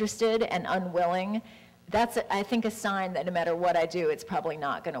uninterested and unwilling, that's, I think, a sign that no matter what I do, it's probably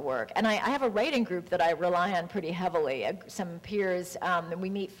not going to work. And I have a writing group that I rely on pretty heavily, some peers, and we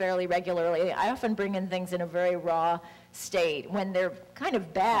meet fairly regularly. I often bring in things in a very raw state when they're kind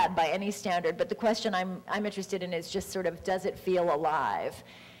of bad by any standard, but the question I'm interested in is just sort of, does it feel alive?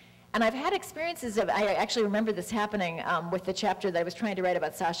 And I've had experiences of, I actually remember this happening with the chapter that I was trying to write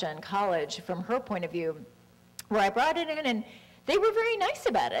about Sasha in college from her point of view, where I brought it in and they were very nice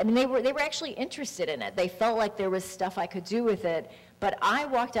about it. I mean, they were actually interested in it. They felt like there was stuff I could do with it, but I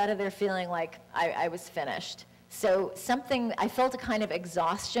walked out of there feeling like I was finished. So I felt a kind of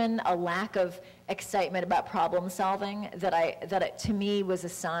exhaustion, a lack of excitement about problem solving that to me was a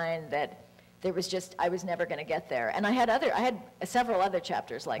sign that there was just, I was never going to get there. And I had several other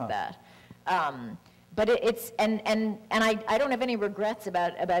chapters like that. But I don't have any regrets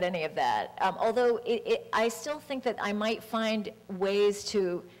about any of that. Although I still think that I might find ways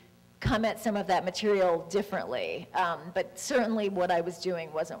to come at some of that material differently. But certainly what I was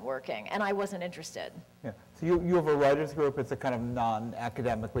doing wasn't working, and I wasn't interested. Yeah. So you have a writers group. It's a kind of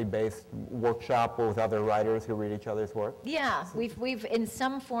non-academically based workshop with other writers who read each other's work? Yeah, we've in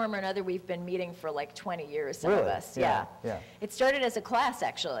some form or another, we've been meeting for like 20 years, some Really? of us. Yeah, Yeah. yeah. It started as a class,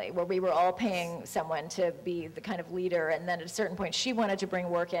 actually, where we were all paying someone to be the kind of leader, and then at a certain point, she wanted to bring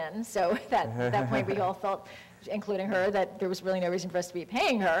work in, so at that point, we all felt, including her, that there was really no reason for us to be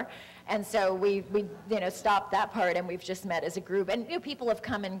paying her. And so we stopped that part, and we've just met as a group. And people have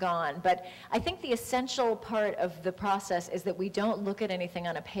come and gone, but I think the essential part of the process is that we don't look at anything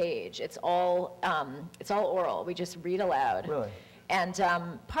on a page. It's all oral. We just read aloud. Really? And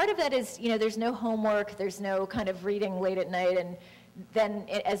part of that is, there's no homework, there's no kind of reading late at night, and then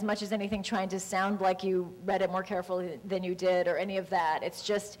as much as anything trying to sound like you read it more carefully than you did or any of that. It's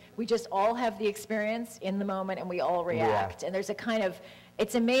just, we just all have the experience in the moment, and we all react. And there's a kind of,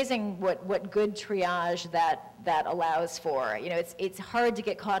 it's amazing what good triage that allows for. It's hard to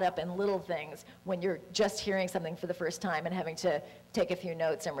get caught up in little things when you're just hearing something for the first time and having to take a few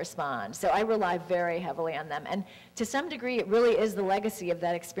notes and respond. So I rely very heavily on them. And to some degree, it really is the legacy of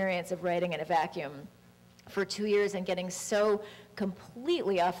that experience of writing in a vacuum for 2 years and getting so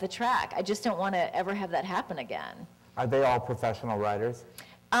completely off the track. I just don't want to ever have that happen again. Are they all professional writers?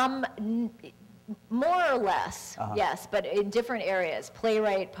 More or less, yes, but in different areas.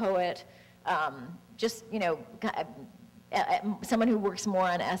 Playwright, poet, just, someone who works more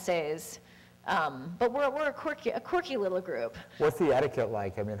on essays. But we're a quirky little group. What's the etiquette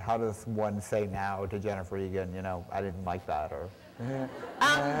like? I mean, how does one say now to Jennifer Egan, I didn't like that, or?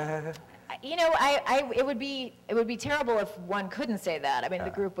 It would be terrible if one couldn't say that. I mean, the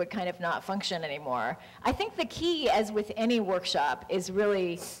group would kind of not function anymore. I think the key, as with any workshop, is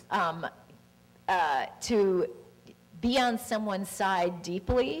really to be on someone's side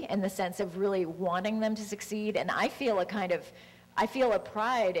deeply, in the sense of really wanting them to succeed. And I feel a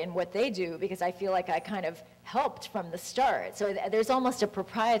pride in what they do, because I feel like I kind of helped from the start. So there's almost a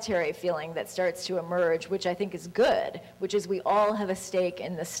proprietary feeling that starts to emerge, which I think is good, which is we all have a stake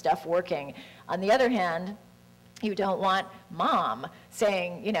in this stuff working. On the other hand, you don't want mom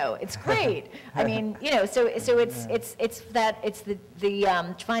saying, it's great. I mean, so it's the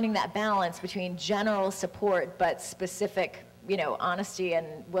finding that balance between general support but specific, honesty and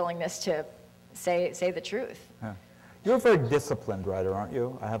willingness to say the truth. Yeah. You're a very disciplined writer, aren't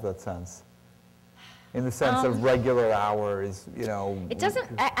you? I have that sense. In the sense of regular hours, It doesn't,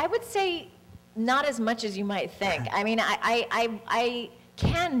 I would say not as much as you might think. I mean, I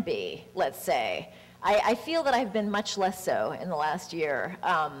can be, let's say. I feel that I've been much less so in the last year.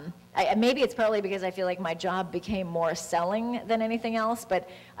 Maybe it's partly because I feel like my job became more selling than anything else, but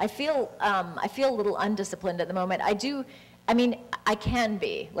I feel a little undisciplined at the moment. I can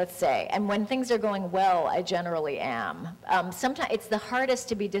be, let's say, and when things are going well, I generally am. Sometimes it's the hardest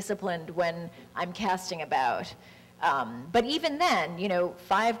to be disciplined when I'm casting about. But even then,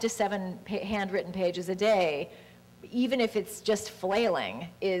 5 to 7 handwritten pages a day, even if it's just flailing,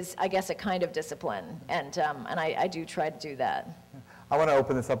 is, I guess, a kind of discipline, and I do try to do that. I want to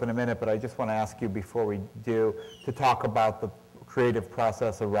open this up in a minute, but I just want to ask you before we do to talk about the creative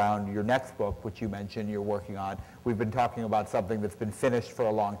process around your next book, which you mentioned you're working on. We've been talking about something that's been finished for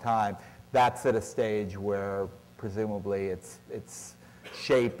a long time. That's at a stage where presumably its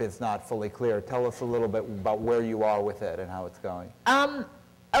shape is not fully clear. Tell us a little bit about where you are with it and how it's going.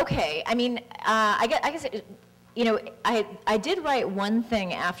 Okay. I mean, I guess I did write one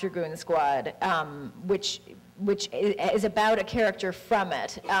thing after Goon Squad, which is about a character from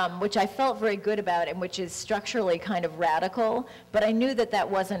it, which I felt very good about and which is structurally kind of radical, but I knew that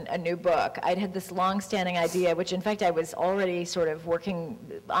wasn't a new book. I'd had this long-standing idea, which in fact I was already sort of working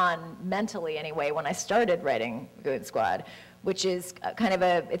on mentally anyway when I started writing Goon Squad, which is kind of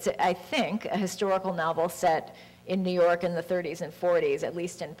I think, a historical novel set in New York in the 30s and 40s, at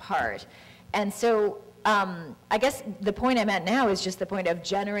least in part. And so I guess the point I'm at now is just the point of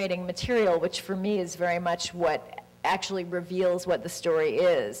generating material, which for me is very much what actually reveals what the story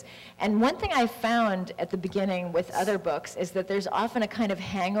is. And one thing I found at the beginning with other books is that there's often a kind of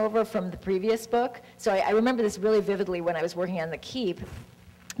hangover from the previous book. So I remember this really vividly when I was working on The Keep,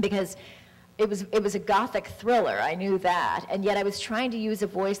 because it was a Gothic thriller, I knew that, and yet I was trying to use a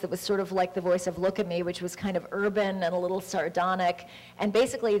voice that was sort of like the voice of Look at Me, which was kind of urban and a little sardonic, and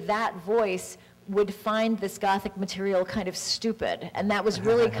basically that voice would find this Gothic material kind of stupid, and that was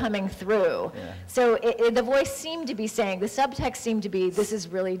really coming through. Yeah. So the voice seemed to be saying, the subtext seemed to be, this is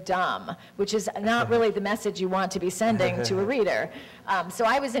really dumb, which is not really the message you want to be sending to a reader. So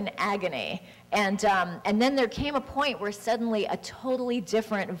I was in agony. And then there came a point where suddenly a totally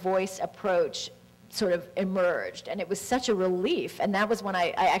different voice approach sort of emerged, and it was such a relief, and that was when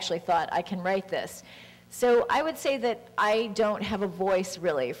I actually thought, I can write this. So I would say that I don't have a voice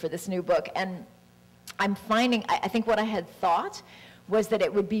really for this new book, and I'm finding, I think what I had thought was that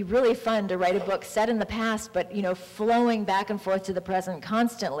it would be really fun to write a book set in the past, but flowing back and forth to the present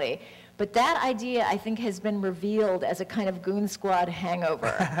constantly. But that idea, I think, has been revealed as a kind of Goon Squad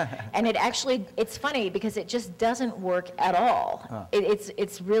hangover. And it's funny because it just doesn't work at all. Huh.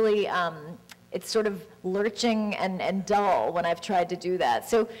 It's really, it's sort of lurching and dull when I've tried to do that.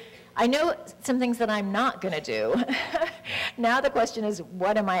 So I know some things that I'm not going to do. Now the question is,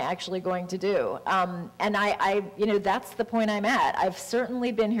 what am I actually going to do? And that's the point I'm at. I've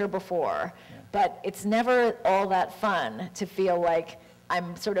certainly been here before, but it's never all that fun to feel like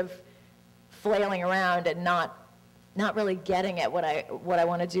I'm sort of flailing around and not really getting at what I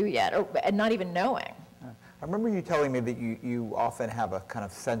want to do yet, and not even knowing. I remember you telling me that you often have a kind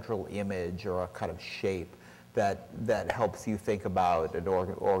of central image or a kind of shape that helps you think about and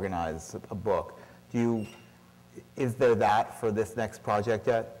organize a book. Is there that for this next project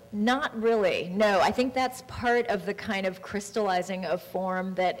yet? Not really, no. I think that's part of the kind of crystallizing of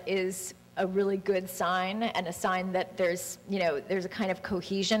form that is a really good sign, and a sign that there's a kind of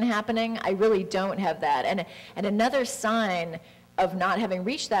cohesion happening. I really don't have that. And another sign of not having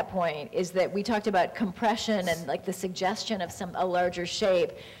reached that point is that we talked about compression and like the suggestion of a larger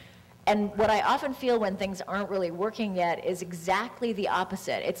shape. And what I often feel when things aren't really working yet is exactly the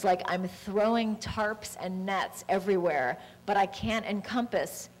opposite. It's like I'm throwing tarps and nets everywhere, but I can't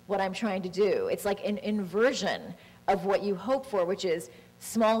encompass what I'm trying to do. It's like an inversion of what you hope for, which is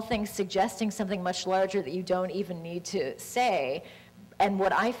small things suggesting something much larger that you don't even need to say. And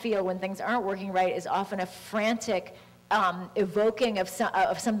what I feel when things aren't working right is often a frantic evoking of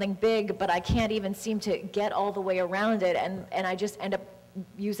something big, but I can't even seem to get all the way around it, and I just end up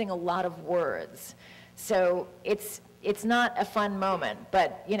using a lot of words. So it's not a fun moment,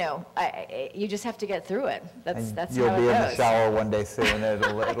 but you just have to get through it. That's how it goes. You'll be in the shower one day soon, and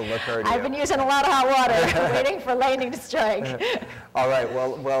it'll occur to you. I've been using a lot of hot water, waiting for lightning to strike. All right,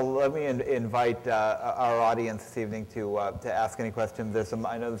 well, let me invite our audience this evening to ask any questions.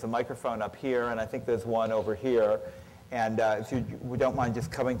 I know there's a microphone up here, and I think there's one over here. And if you don't mind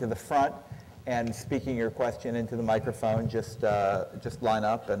just coming to the front and speaking your question into the microphone, just line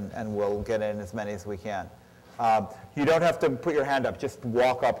up and we'll get in as many as we can. You don't have to put your hand up, just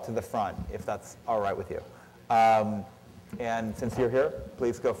walk up to the front if that's all right with you. And since you're here,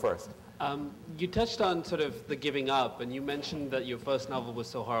 please go first. You touched on sort of the giving up, and you mentioned that your first novel was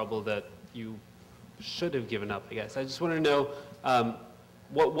so horrible that you should have given up, I guess. I just want to know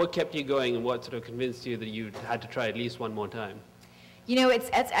what kept you going and what sort of convinced you that you had to try at least one more time?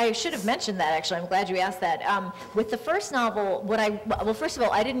 I should have mentioned that, actually. I'm glad you asked that. With the first novel, first of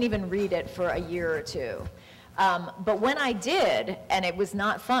all, I didn't even read it for a year or two. But when I did, and it was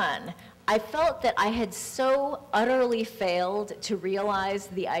not fun, I felt that I had so utterly failed to realize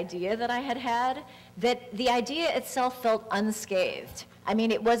the idea that I had that the idea itself felt unscathed. I mean,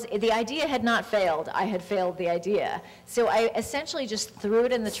 the idea had not failed, I had failed the idea. So I essentially just threw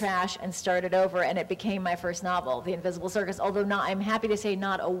it in the trash and started over, and it became my first novel, The Invisible Circus, although I'm happy to say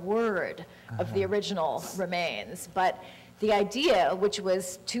not a word of the original remains. But the idea, which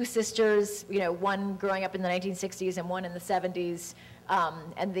was two sisters, one growing up in the 1960s and one in the 70s,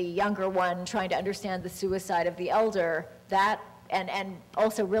 and the younger one trying to understand the suicide of the elder, and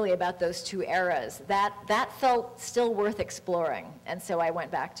also really about those two eras, that felt still worth exploring, and so I went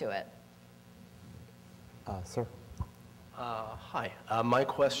back to it. Sir? Hi. My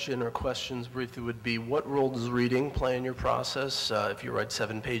question or questions briefly would be, what role does reading play in your process? If you write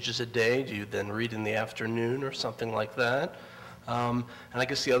 7 pages a day, do you then read in the afternoon or something like that? And I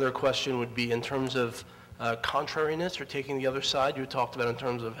guess the other question would be in terms of contrariness or taking the other side. You talked about in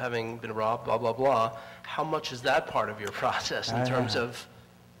terms of having been robbed, blah, blah, blah. How much is that part of your process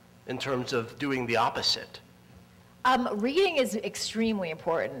in terms of doing the opposite? Reading is extremely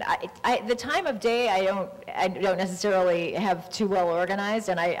important. The time of day I don't necessarily have too well organized,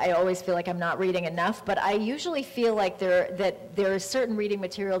 and I always feel like I'm not reading enough, but I usually feel like there is certain reading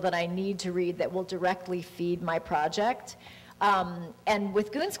material that I need to read that will directly feed my project. And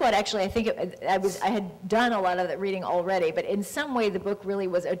with Goon Squad, actually, I think I had done a lot of that reading already, but in some way the book really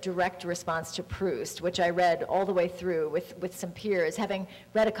was a direct response to Proust, which I read all the way through with some peers, having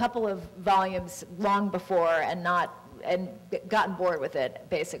read a couple of volumes long before and gotten bored with it,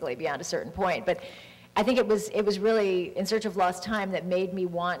 basically, beyond a certain point. But I think it was really In Search of Lost Time that made me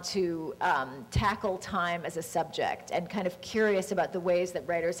want to tackle time as a subject, and kind of curious about the ways that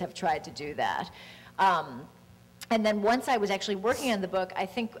writers have tried to do that. And then once I was actually working on the book, I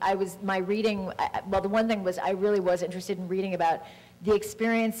think the one thing was I really was interested in reading about the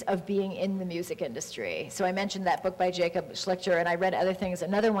experience of being in the music industry. So I mentioned that book by Jacob Schlichter, and I read other things.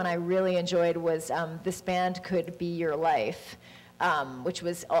 Another one I really enjoyed was This Band Could Be Your Life, which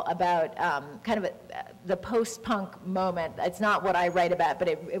was about kind of the post-punk moment. It's not what I write about, but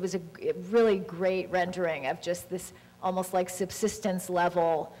it was a really great rendering of just this almost like subsistence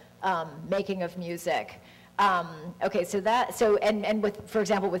level making of music. Okay, so and with, for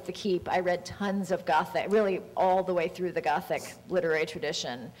example, with The Keep, I read tons of Gothic, really all the way through the Gothic literary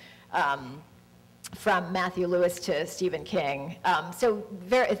tradition, from Matthew Lewis to Stephen King. So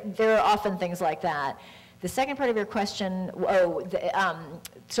there are often things like that. The second part of your question,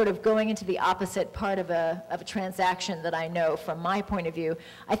 sort of going into the opposite part of a transaction that I know from my point of view,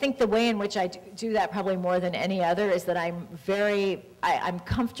 I think the way in which I do that probably more than any other is that I'm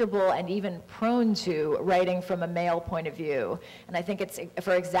comfortable and even prone to writing from a male point of view. And I think it's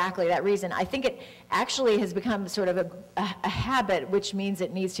for exactly that reason. I think it actually has become sort of a habit, which means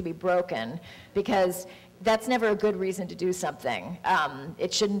it needs to be broken, because that's never a good reason to do something.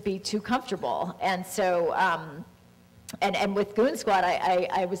 It shouldn't be too comfortable. And so, and with Goon Squad,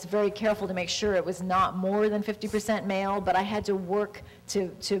 I was very careful to make sure it was not more than 50% male, but I had to work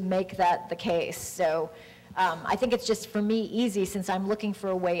to make that the case. So I think it's just, for me, easy, since I'm looking for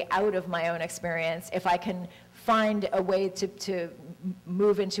a way out of my own experience. If I can find a way to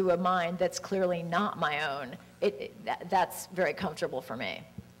move into a mind that's clearly not my own, that's very comfortable for me.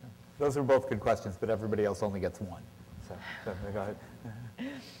 Those are both good questions, but everybody else only gets one. So go ahead.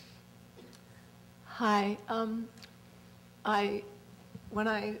 Hi. When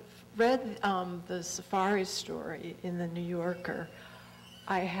I read the Safari story in the New Yorker,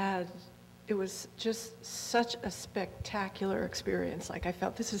 it was just such a spectacular experience. Like, I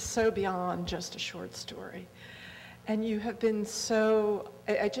felt this is so beyond just a short story. And you have been so,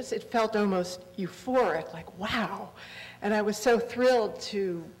 it felt almost euphoric, like, wow. And I was so thrilled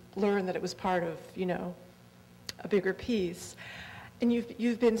to learn that it was part of, a bigger piece. And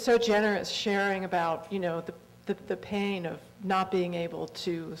you've been so generous sharing about, the pain of not being able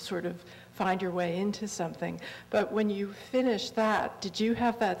to sort of find your way into something. But when you finished that, did you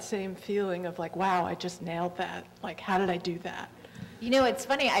have that same feeling of like, wow, I just nailed that? Like, how did I do that? It's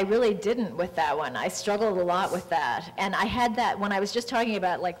funny, I really didn't with that one. I struggled a lot with that. And I had that, when I was just talking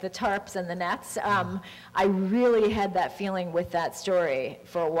about like the tarps and the nets, I really had that feeling with that story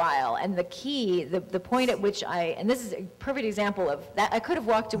for a while. And the key, the point at which and this is a perfect example of that, I could have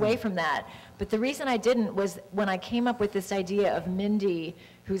walked away from that, but the reason I didn't was when I came up with this idea of Mindy,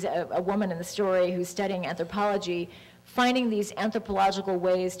 who's a woman in the story who's studying anthropology, finding these anthropological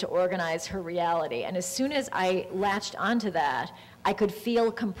ways to organize her reality. And as soon as I latched onto that, I could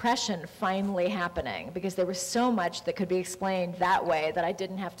feel compression finally happening, because there was so much that could be explained that way that I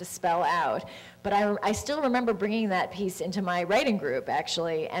didn't have to spell out. But I still remember bringing that piece into my writing group,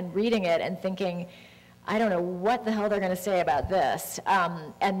 actually, and reading it and thinking, I don't know what the hell they're going to say about this,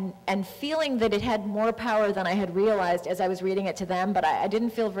 and feeling that it had more power than I had realized as I was reading it to them, but I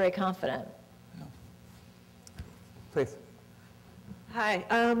didn't feel very confident. Please. Hi,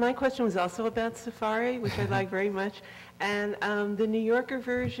 my question was also about Safari, which I like very much. And the New Yorker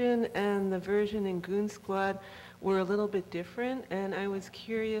version and the version in Goon Squad were a little bit different, and I was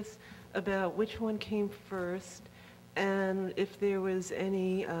curious about which one came first and if there was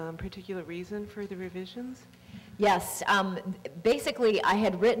any particular reason for the revisions. Yes, basically I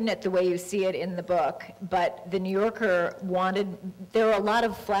had written it the way you see it in the book, but the New Yorker there were a lot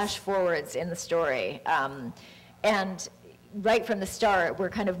of flash forwards in the story. And right from the start, we're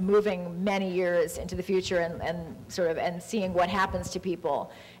kind of moving many years into the future and seeing what happens to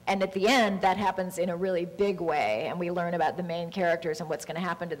people. And at the end, that happens in a really big way, and we learn about the main characters and what's going to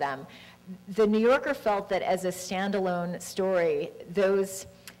happen to them. The New Yorker felt that as a standalone story, those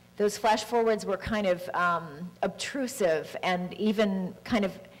flash forwards were kind of obtrusive and even kind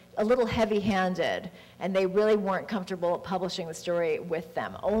of a little heavy-handed, and they really weren't comfortable publishing the story with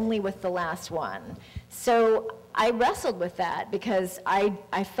them, only with the last one. So I wrestled with that, because I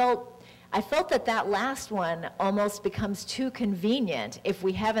felt that last one almost becomes too convenient if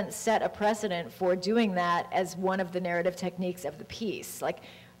we haven't set a precedent for doing that as one of the narrative techniques of the piece. Like,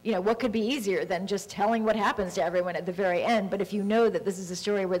 what could be easier than just telling what happens to everyone at the very end? But if you know that this is a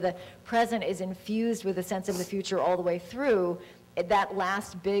story where the present is infused with a sense of the future all the way through, that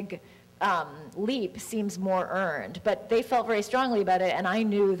last big leap seems more earned. But they felt very strongly about it, and I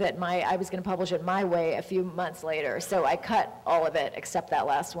knew that I was going to publish it my way a few months later. So I cut all of it except that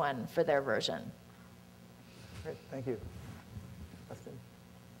last one for their version. Great, thank you. Question?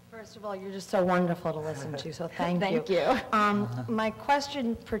 For First of all, you're just so wonderful to listen to, so thank you. Thank you. My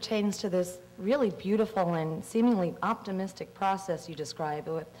question pertains to this really beautiful and seemingly optimistic process you describe,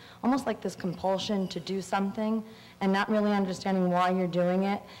 with almost like this compulsion to do something and not really understanding why you're doing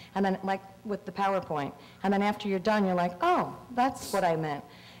it, and then like with the PowerPoint, and then after you're done, you're like, oh, that's what I meant.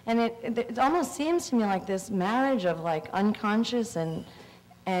 And it almost seems to me like this marriage of like unconscious and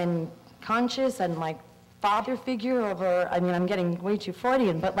conscious and like father figure over, I mean, I'm getting way too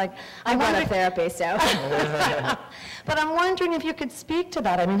Freudian, but like... I'm not a therapist, so... But I'm wondering if you could speak to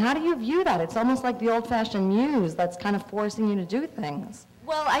that. I mean, how do you view that? It's almost like the old-fashioned muse that's kind of forcing you to do things.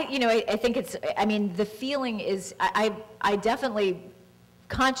 Well, I think it's, I mean, the feeling is, I definitely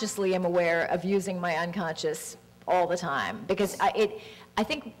consciously am aware of using my unconscious all the time, because I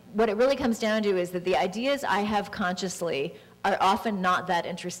think what it really comes down to is that the ideas I have consciously are often not that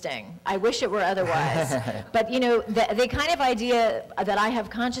interesting. I wish it were otherwise. But the kind of idea that I have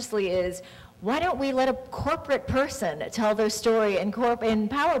consciously is, why don't we let a corporate person tell their story in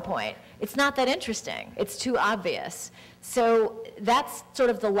PowerPoint? It's not that interesting. It's too obvious. So that's sort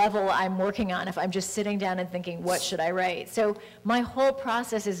of the level I'm working on if I'm just sitting down and thinking, what should I write? So my whole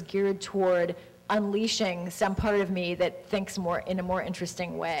process is geared toward unleashing some part of me that thinks in a more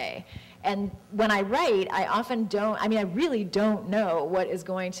interesting way. And when I write, I often I really don't know what is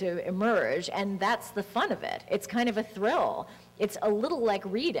going to emerge, and that's the fun of it. It's kind of a thrill. It's a little like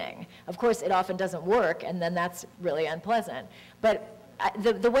reading. Of course, it often doesn't work, and then that's really unpleasant. But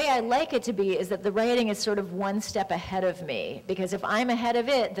the way I like it to be is that the writing is sort of one step ahead of me, because if I'm ahead of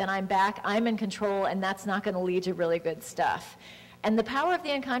it, then I'm back, I'm in control, and that's not going to lead to really good stuff. And the power of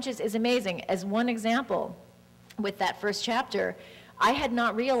the unconscious is amazing. As one example, with that first chapter, I had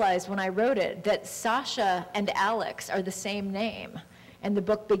not realized when I wrote it that Sasha and Alex are the same name. And the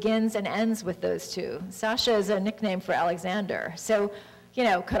book begins and ends with those two. Sasha is a nickname for Alexander. So,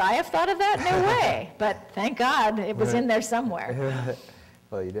 could I have thought of that? No way. But thank God it was in there somewhere.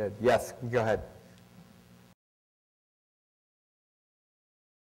 Well, you did. Yes, go ahead.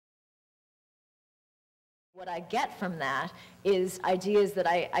 What I get from that is ideas that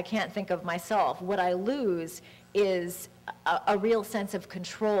I can't think of myself. What I lose is a real sense of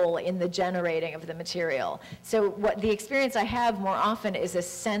control in the generating of the material. So what the experience I have more often is a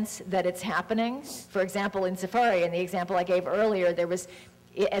sense that it's happening. For example, in Safari, in the example I gave earlier, there was,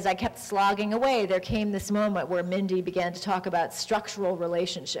 as I kept slogging away, there came this moment where Mindy began to talk about structural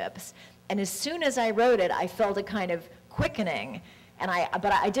relationships. And as soon as I wrote it, I felt a kind of quickening.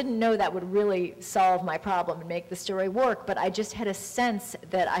 But I didn't know that would really solve my problem and make the story work, but I just had a sense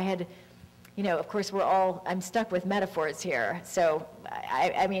that I had, of course I'm stuck with metaphors here. So,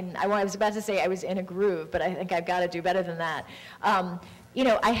 I was about to say I was in a groove, but I think I've got to do better than that.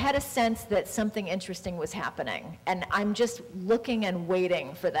 I had a sense that something interesting was happening, and I'm just looking and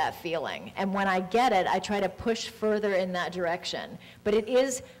waiting for that feeling. And when I get it, I try to push further in that direction. But it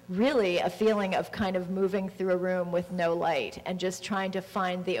is really a feeling of kind of moving through a room with no light and just trying to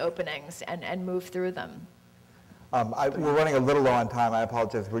find the openings and move through them. We're running a little low on time. I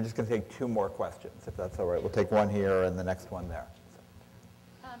apologize. We're just going to take 2 more questions, if that's all right. We'll take one here and the next one there.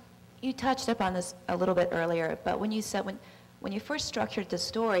 You touched upon this a little bit earlier, but when you said when you first structured the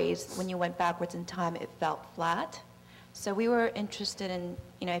stories, when you went backwards in time, it felt flat. So we were interested in,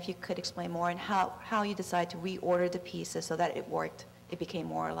 if you could explain more on how you decided to reorder the pieces so that it worked, it became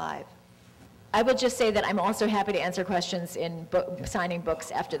more alive. I would just say that I'm also happy to answer questions in signing books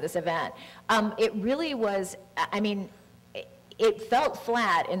after this event. It really was, it felt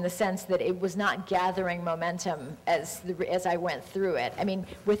flat in the sense that it was not gathering momentum as I went through it.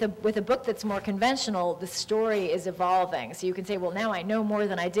 With a book that's more conventional, the story is evolving. So you can say, well, now I know more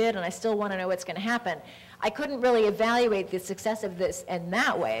than I did, and I still want to know what's going to happen. I couldn't really evaluate the success of this in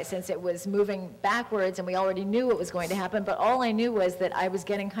that way, since it was moving backwards and we already knew what was going to happen, but all I knew was that I was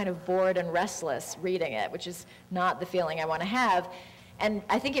getting kind of bored and restless reading it, which is not the feeling I want to have. And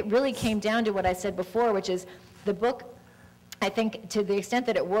I think it really came down to what I said before, which is the book, I think, to the extent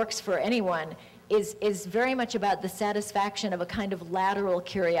that it works for anyone, is very much about the satisfaction of a kind of lateral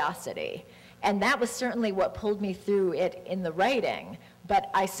curiosity. And that was certainly what pulled me through it in the writing. But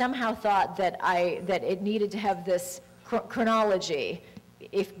I somehow thought that it needed to have this chronology,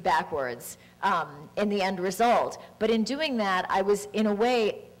 if backwards, in the end result. But in doing that, I was, in a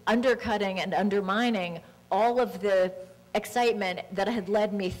way, undercutting and undermining all of the excitement that had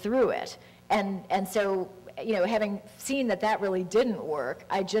led me through it. And so, having seen that really didn't work,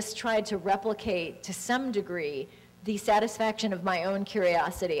 I just tried to replicate, to some degree, the satisfaction of my own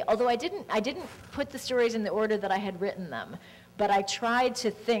curiosity. Although I didn't put the stories in the order that I had written them. But I tried to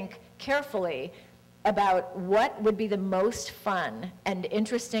think carefully, about what would be the most fun and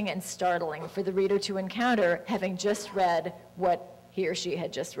interesting and startling for the reader to encounter having just read what he or she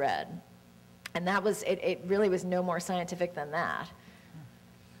had just read. And that was, it really was no more scientific than that.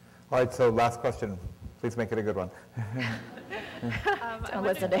 All right, so last question. Please make it a good one. Don't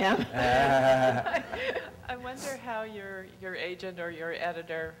listen to him. I wonder how your agent or your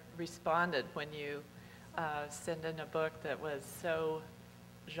editor responded when you sent in a book that was so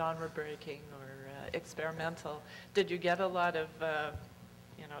genre-breaking or experimental. Did you get a lot of,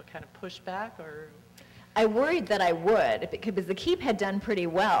 kind of pushback or? I worried that I would, because The Keep had done pretty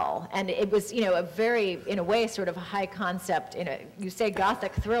well, and it was, a very, in a way, sort of a high concept, you say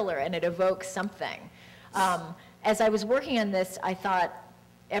Gothic thriller, and it evokes something. As I was working on this, I thought,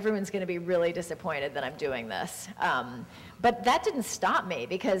 everyone's going to be really disappointed that I'm doing this. But that didn't stop me,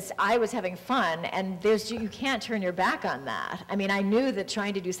 because I was having fun, and you can't turn your back on that. I mean, I knew that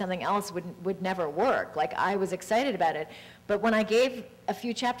trying to do something else would never work. Like, I was excited about it. But when I gave a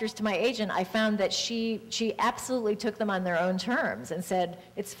few chapters to my agent, I found that she absolutely took them on their own terms and said,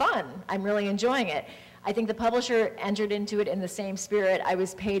 it's fun, I'm really enjoying it. I think the publisher entered into it in the same spirit. I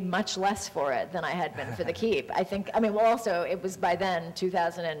was paid much less for it than I had been for The Keep. Also, it was by then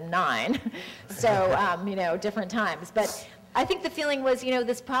 2009, so, different times. But I think the feeling was,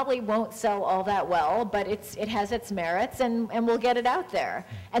 this probably won't sell all that well, but it has its merits, and we'll get it out there.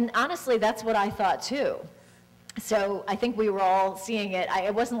 And honestly, that's what I thought too. So I think we were all seeing it.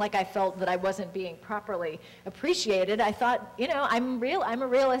 It wasn't like I felt that I wasn't being properly appreciated. I thought, I'm a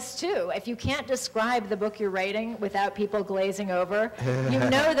realist too. If you can't describe the book you're writing without people glazing over, you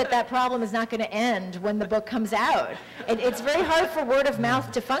know that problem is not going to end when the book comes out. It's very hard for word of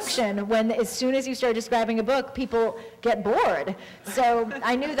mouth to function when, as soon as you start describing a book, people get bored. So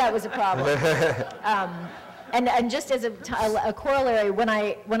I knew that was a problem. And just as a corollary, when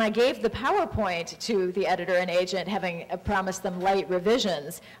I gave the PowerPoint to the editor and agent, having promised them light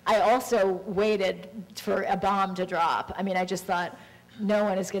revisions, I also waited for a bomb to drop. I mean, I just thought, no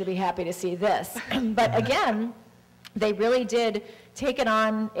one is going to be happy to see this. But again, they really did take it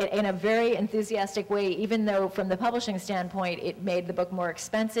on in a very enthusiastic way, even though from the publishing standpoint, it made the book more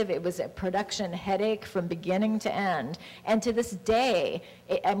expensive. It was a production headache from beginning to end. And to this day,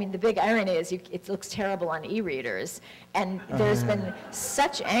 the big irony is it looks terrible on e-readers. And there's been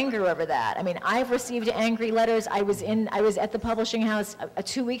such anger over that. I mean, I've received angry letters. I was at the publishing house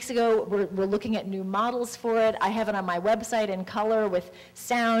 2 weeks ago. We're looking at new models for it. I have it on my website in color with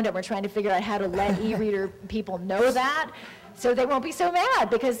sound, and we're trying to figure out how to let e-reader people know that, so they won't be so mad,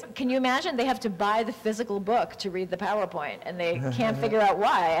 because can you imagine, they have to buy the physical book to read the PowerPoint, and they can't figure out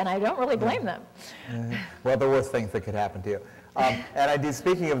why, and I don't really blame them. Well, the worst things that could happen to you.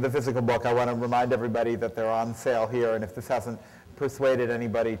 Speaking of the physical book, I want to remind everybody that they're on sale here, and if this hasn't persuaded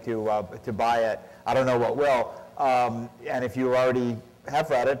anybody to buy it, I don't know what will. And if you already have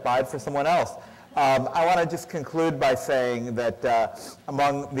read it, buy it for someone else. I want to just conclude by saying that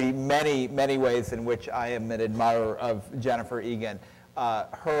among the many, many ways in which I am an admirer of Jennifer Egan,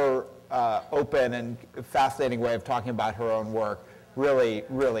 her open and fascinating way of talking about her own work really,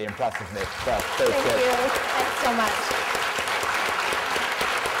 really impresses me. So, Thank you. Thanks so much.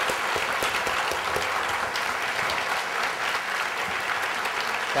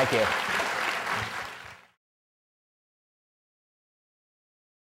 Thank you.